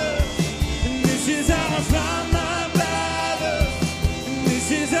battles. This is how I fight my battles. This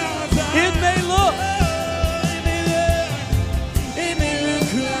is how I fight. It may look. It may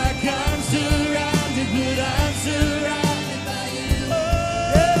look like I'm surrounded, but I'm surrounded by you.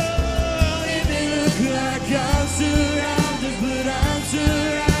 Oh, it may look like I'm surrounded, but I'm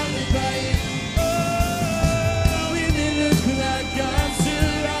surrounded by you. Oh, it may look like I'm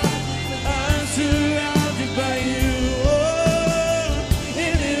surrounded by you. Oh,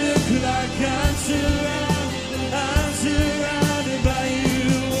 it may look like I'm surrounded by you.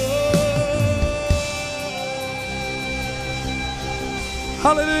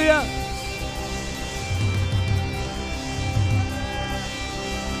 Hallelujah.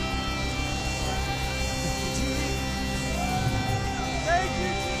 Thank you,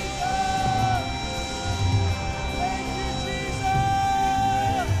 Jesus. Thank you, Jesus.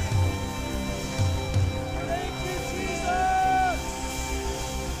 Thank you, Jesus.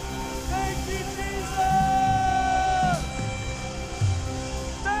 Thank you, Jesus.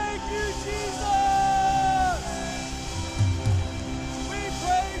 Thank you, Jesus. We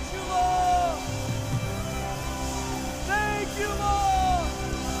praise you, Lord. Thank you, Lord.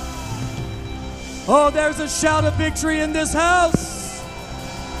 Oh, there's a shout of victory in this house.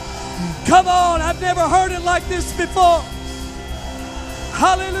 Come on, I've never heard it like this before.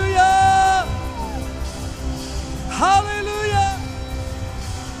 Hallelujah. Hallelujah.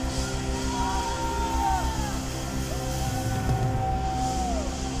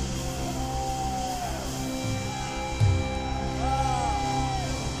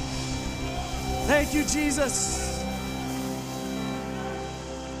 Thank you, Jesus.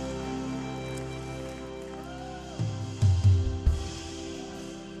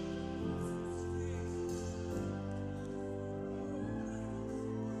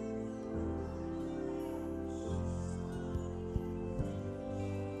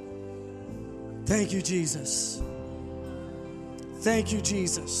 Thank you, Jesus. Thank you,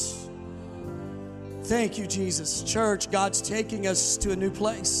 Jesus. Thank you, Jesus. Church, God's taking us to a new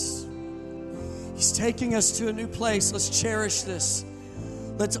place. He's taking us to a new place. Let's cherish this.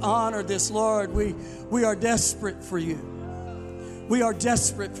 Let's honor this, Lord. We are desperate for you. We are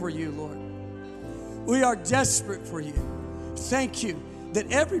desperate for you, Lord. We are desperate for you. Thank you that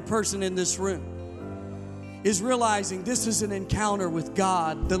every person in this room is realizing this is an encounter with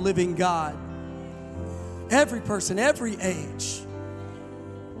God, the living God. Every person, every age,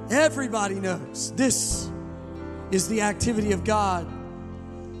 everybody knows this is the activity of God.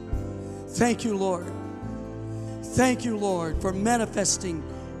 Thank you, Lord. Thank you, Lord, for manifesting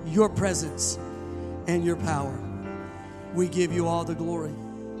your presence and your power. We give you all the glory.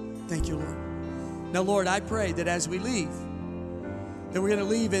 Thank you, Lord. Now, Lord, I pray that as we leave, that we're going to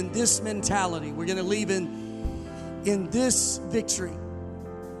leave in this mentality. We're going to leave in this victory.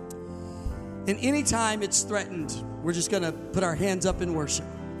 And anytime it's threatened, we're just going to put our hands up in worship.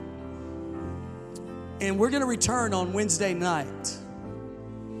 And we're going to return on Wednesday night.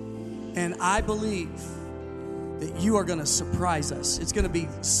 And I believe that you are going to surprise us. It's going to be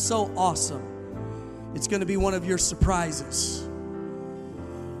so awesome. It's going to be one of your surprises.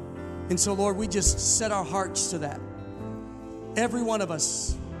 And so, Lord, we just set our hearts to that. Every one of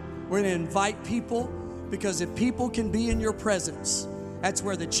us, we're going to invite people, because if people can be in your presence, that's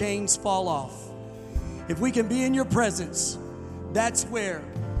where the chains fall off. If we can be in your presence, that's where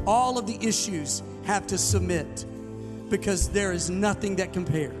all of the issues have to submit, because there is nothing that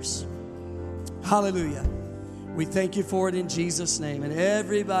compares. Hallelujah. We thank you for it in Jesus' name. And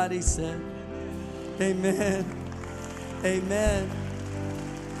everybody said, amen. Amen.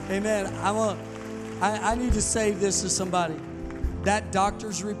 Amen. I need to say this to somebody. That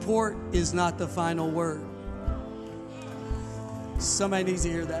doctor's report is not the final word. Somebody needs to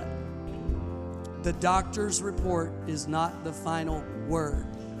hear that. The doctor's report is not the final word.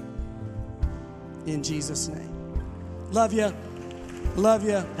 In Jesus' name. Love you. Love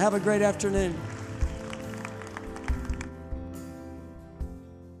you. Have a great afternoon.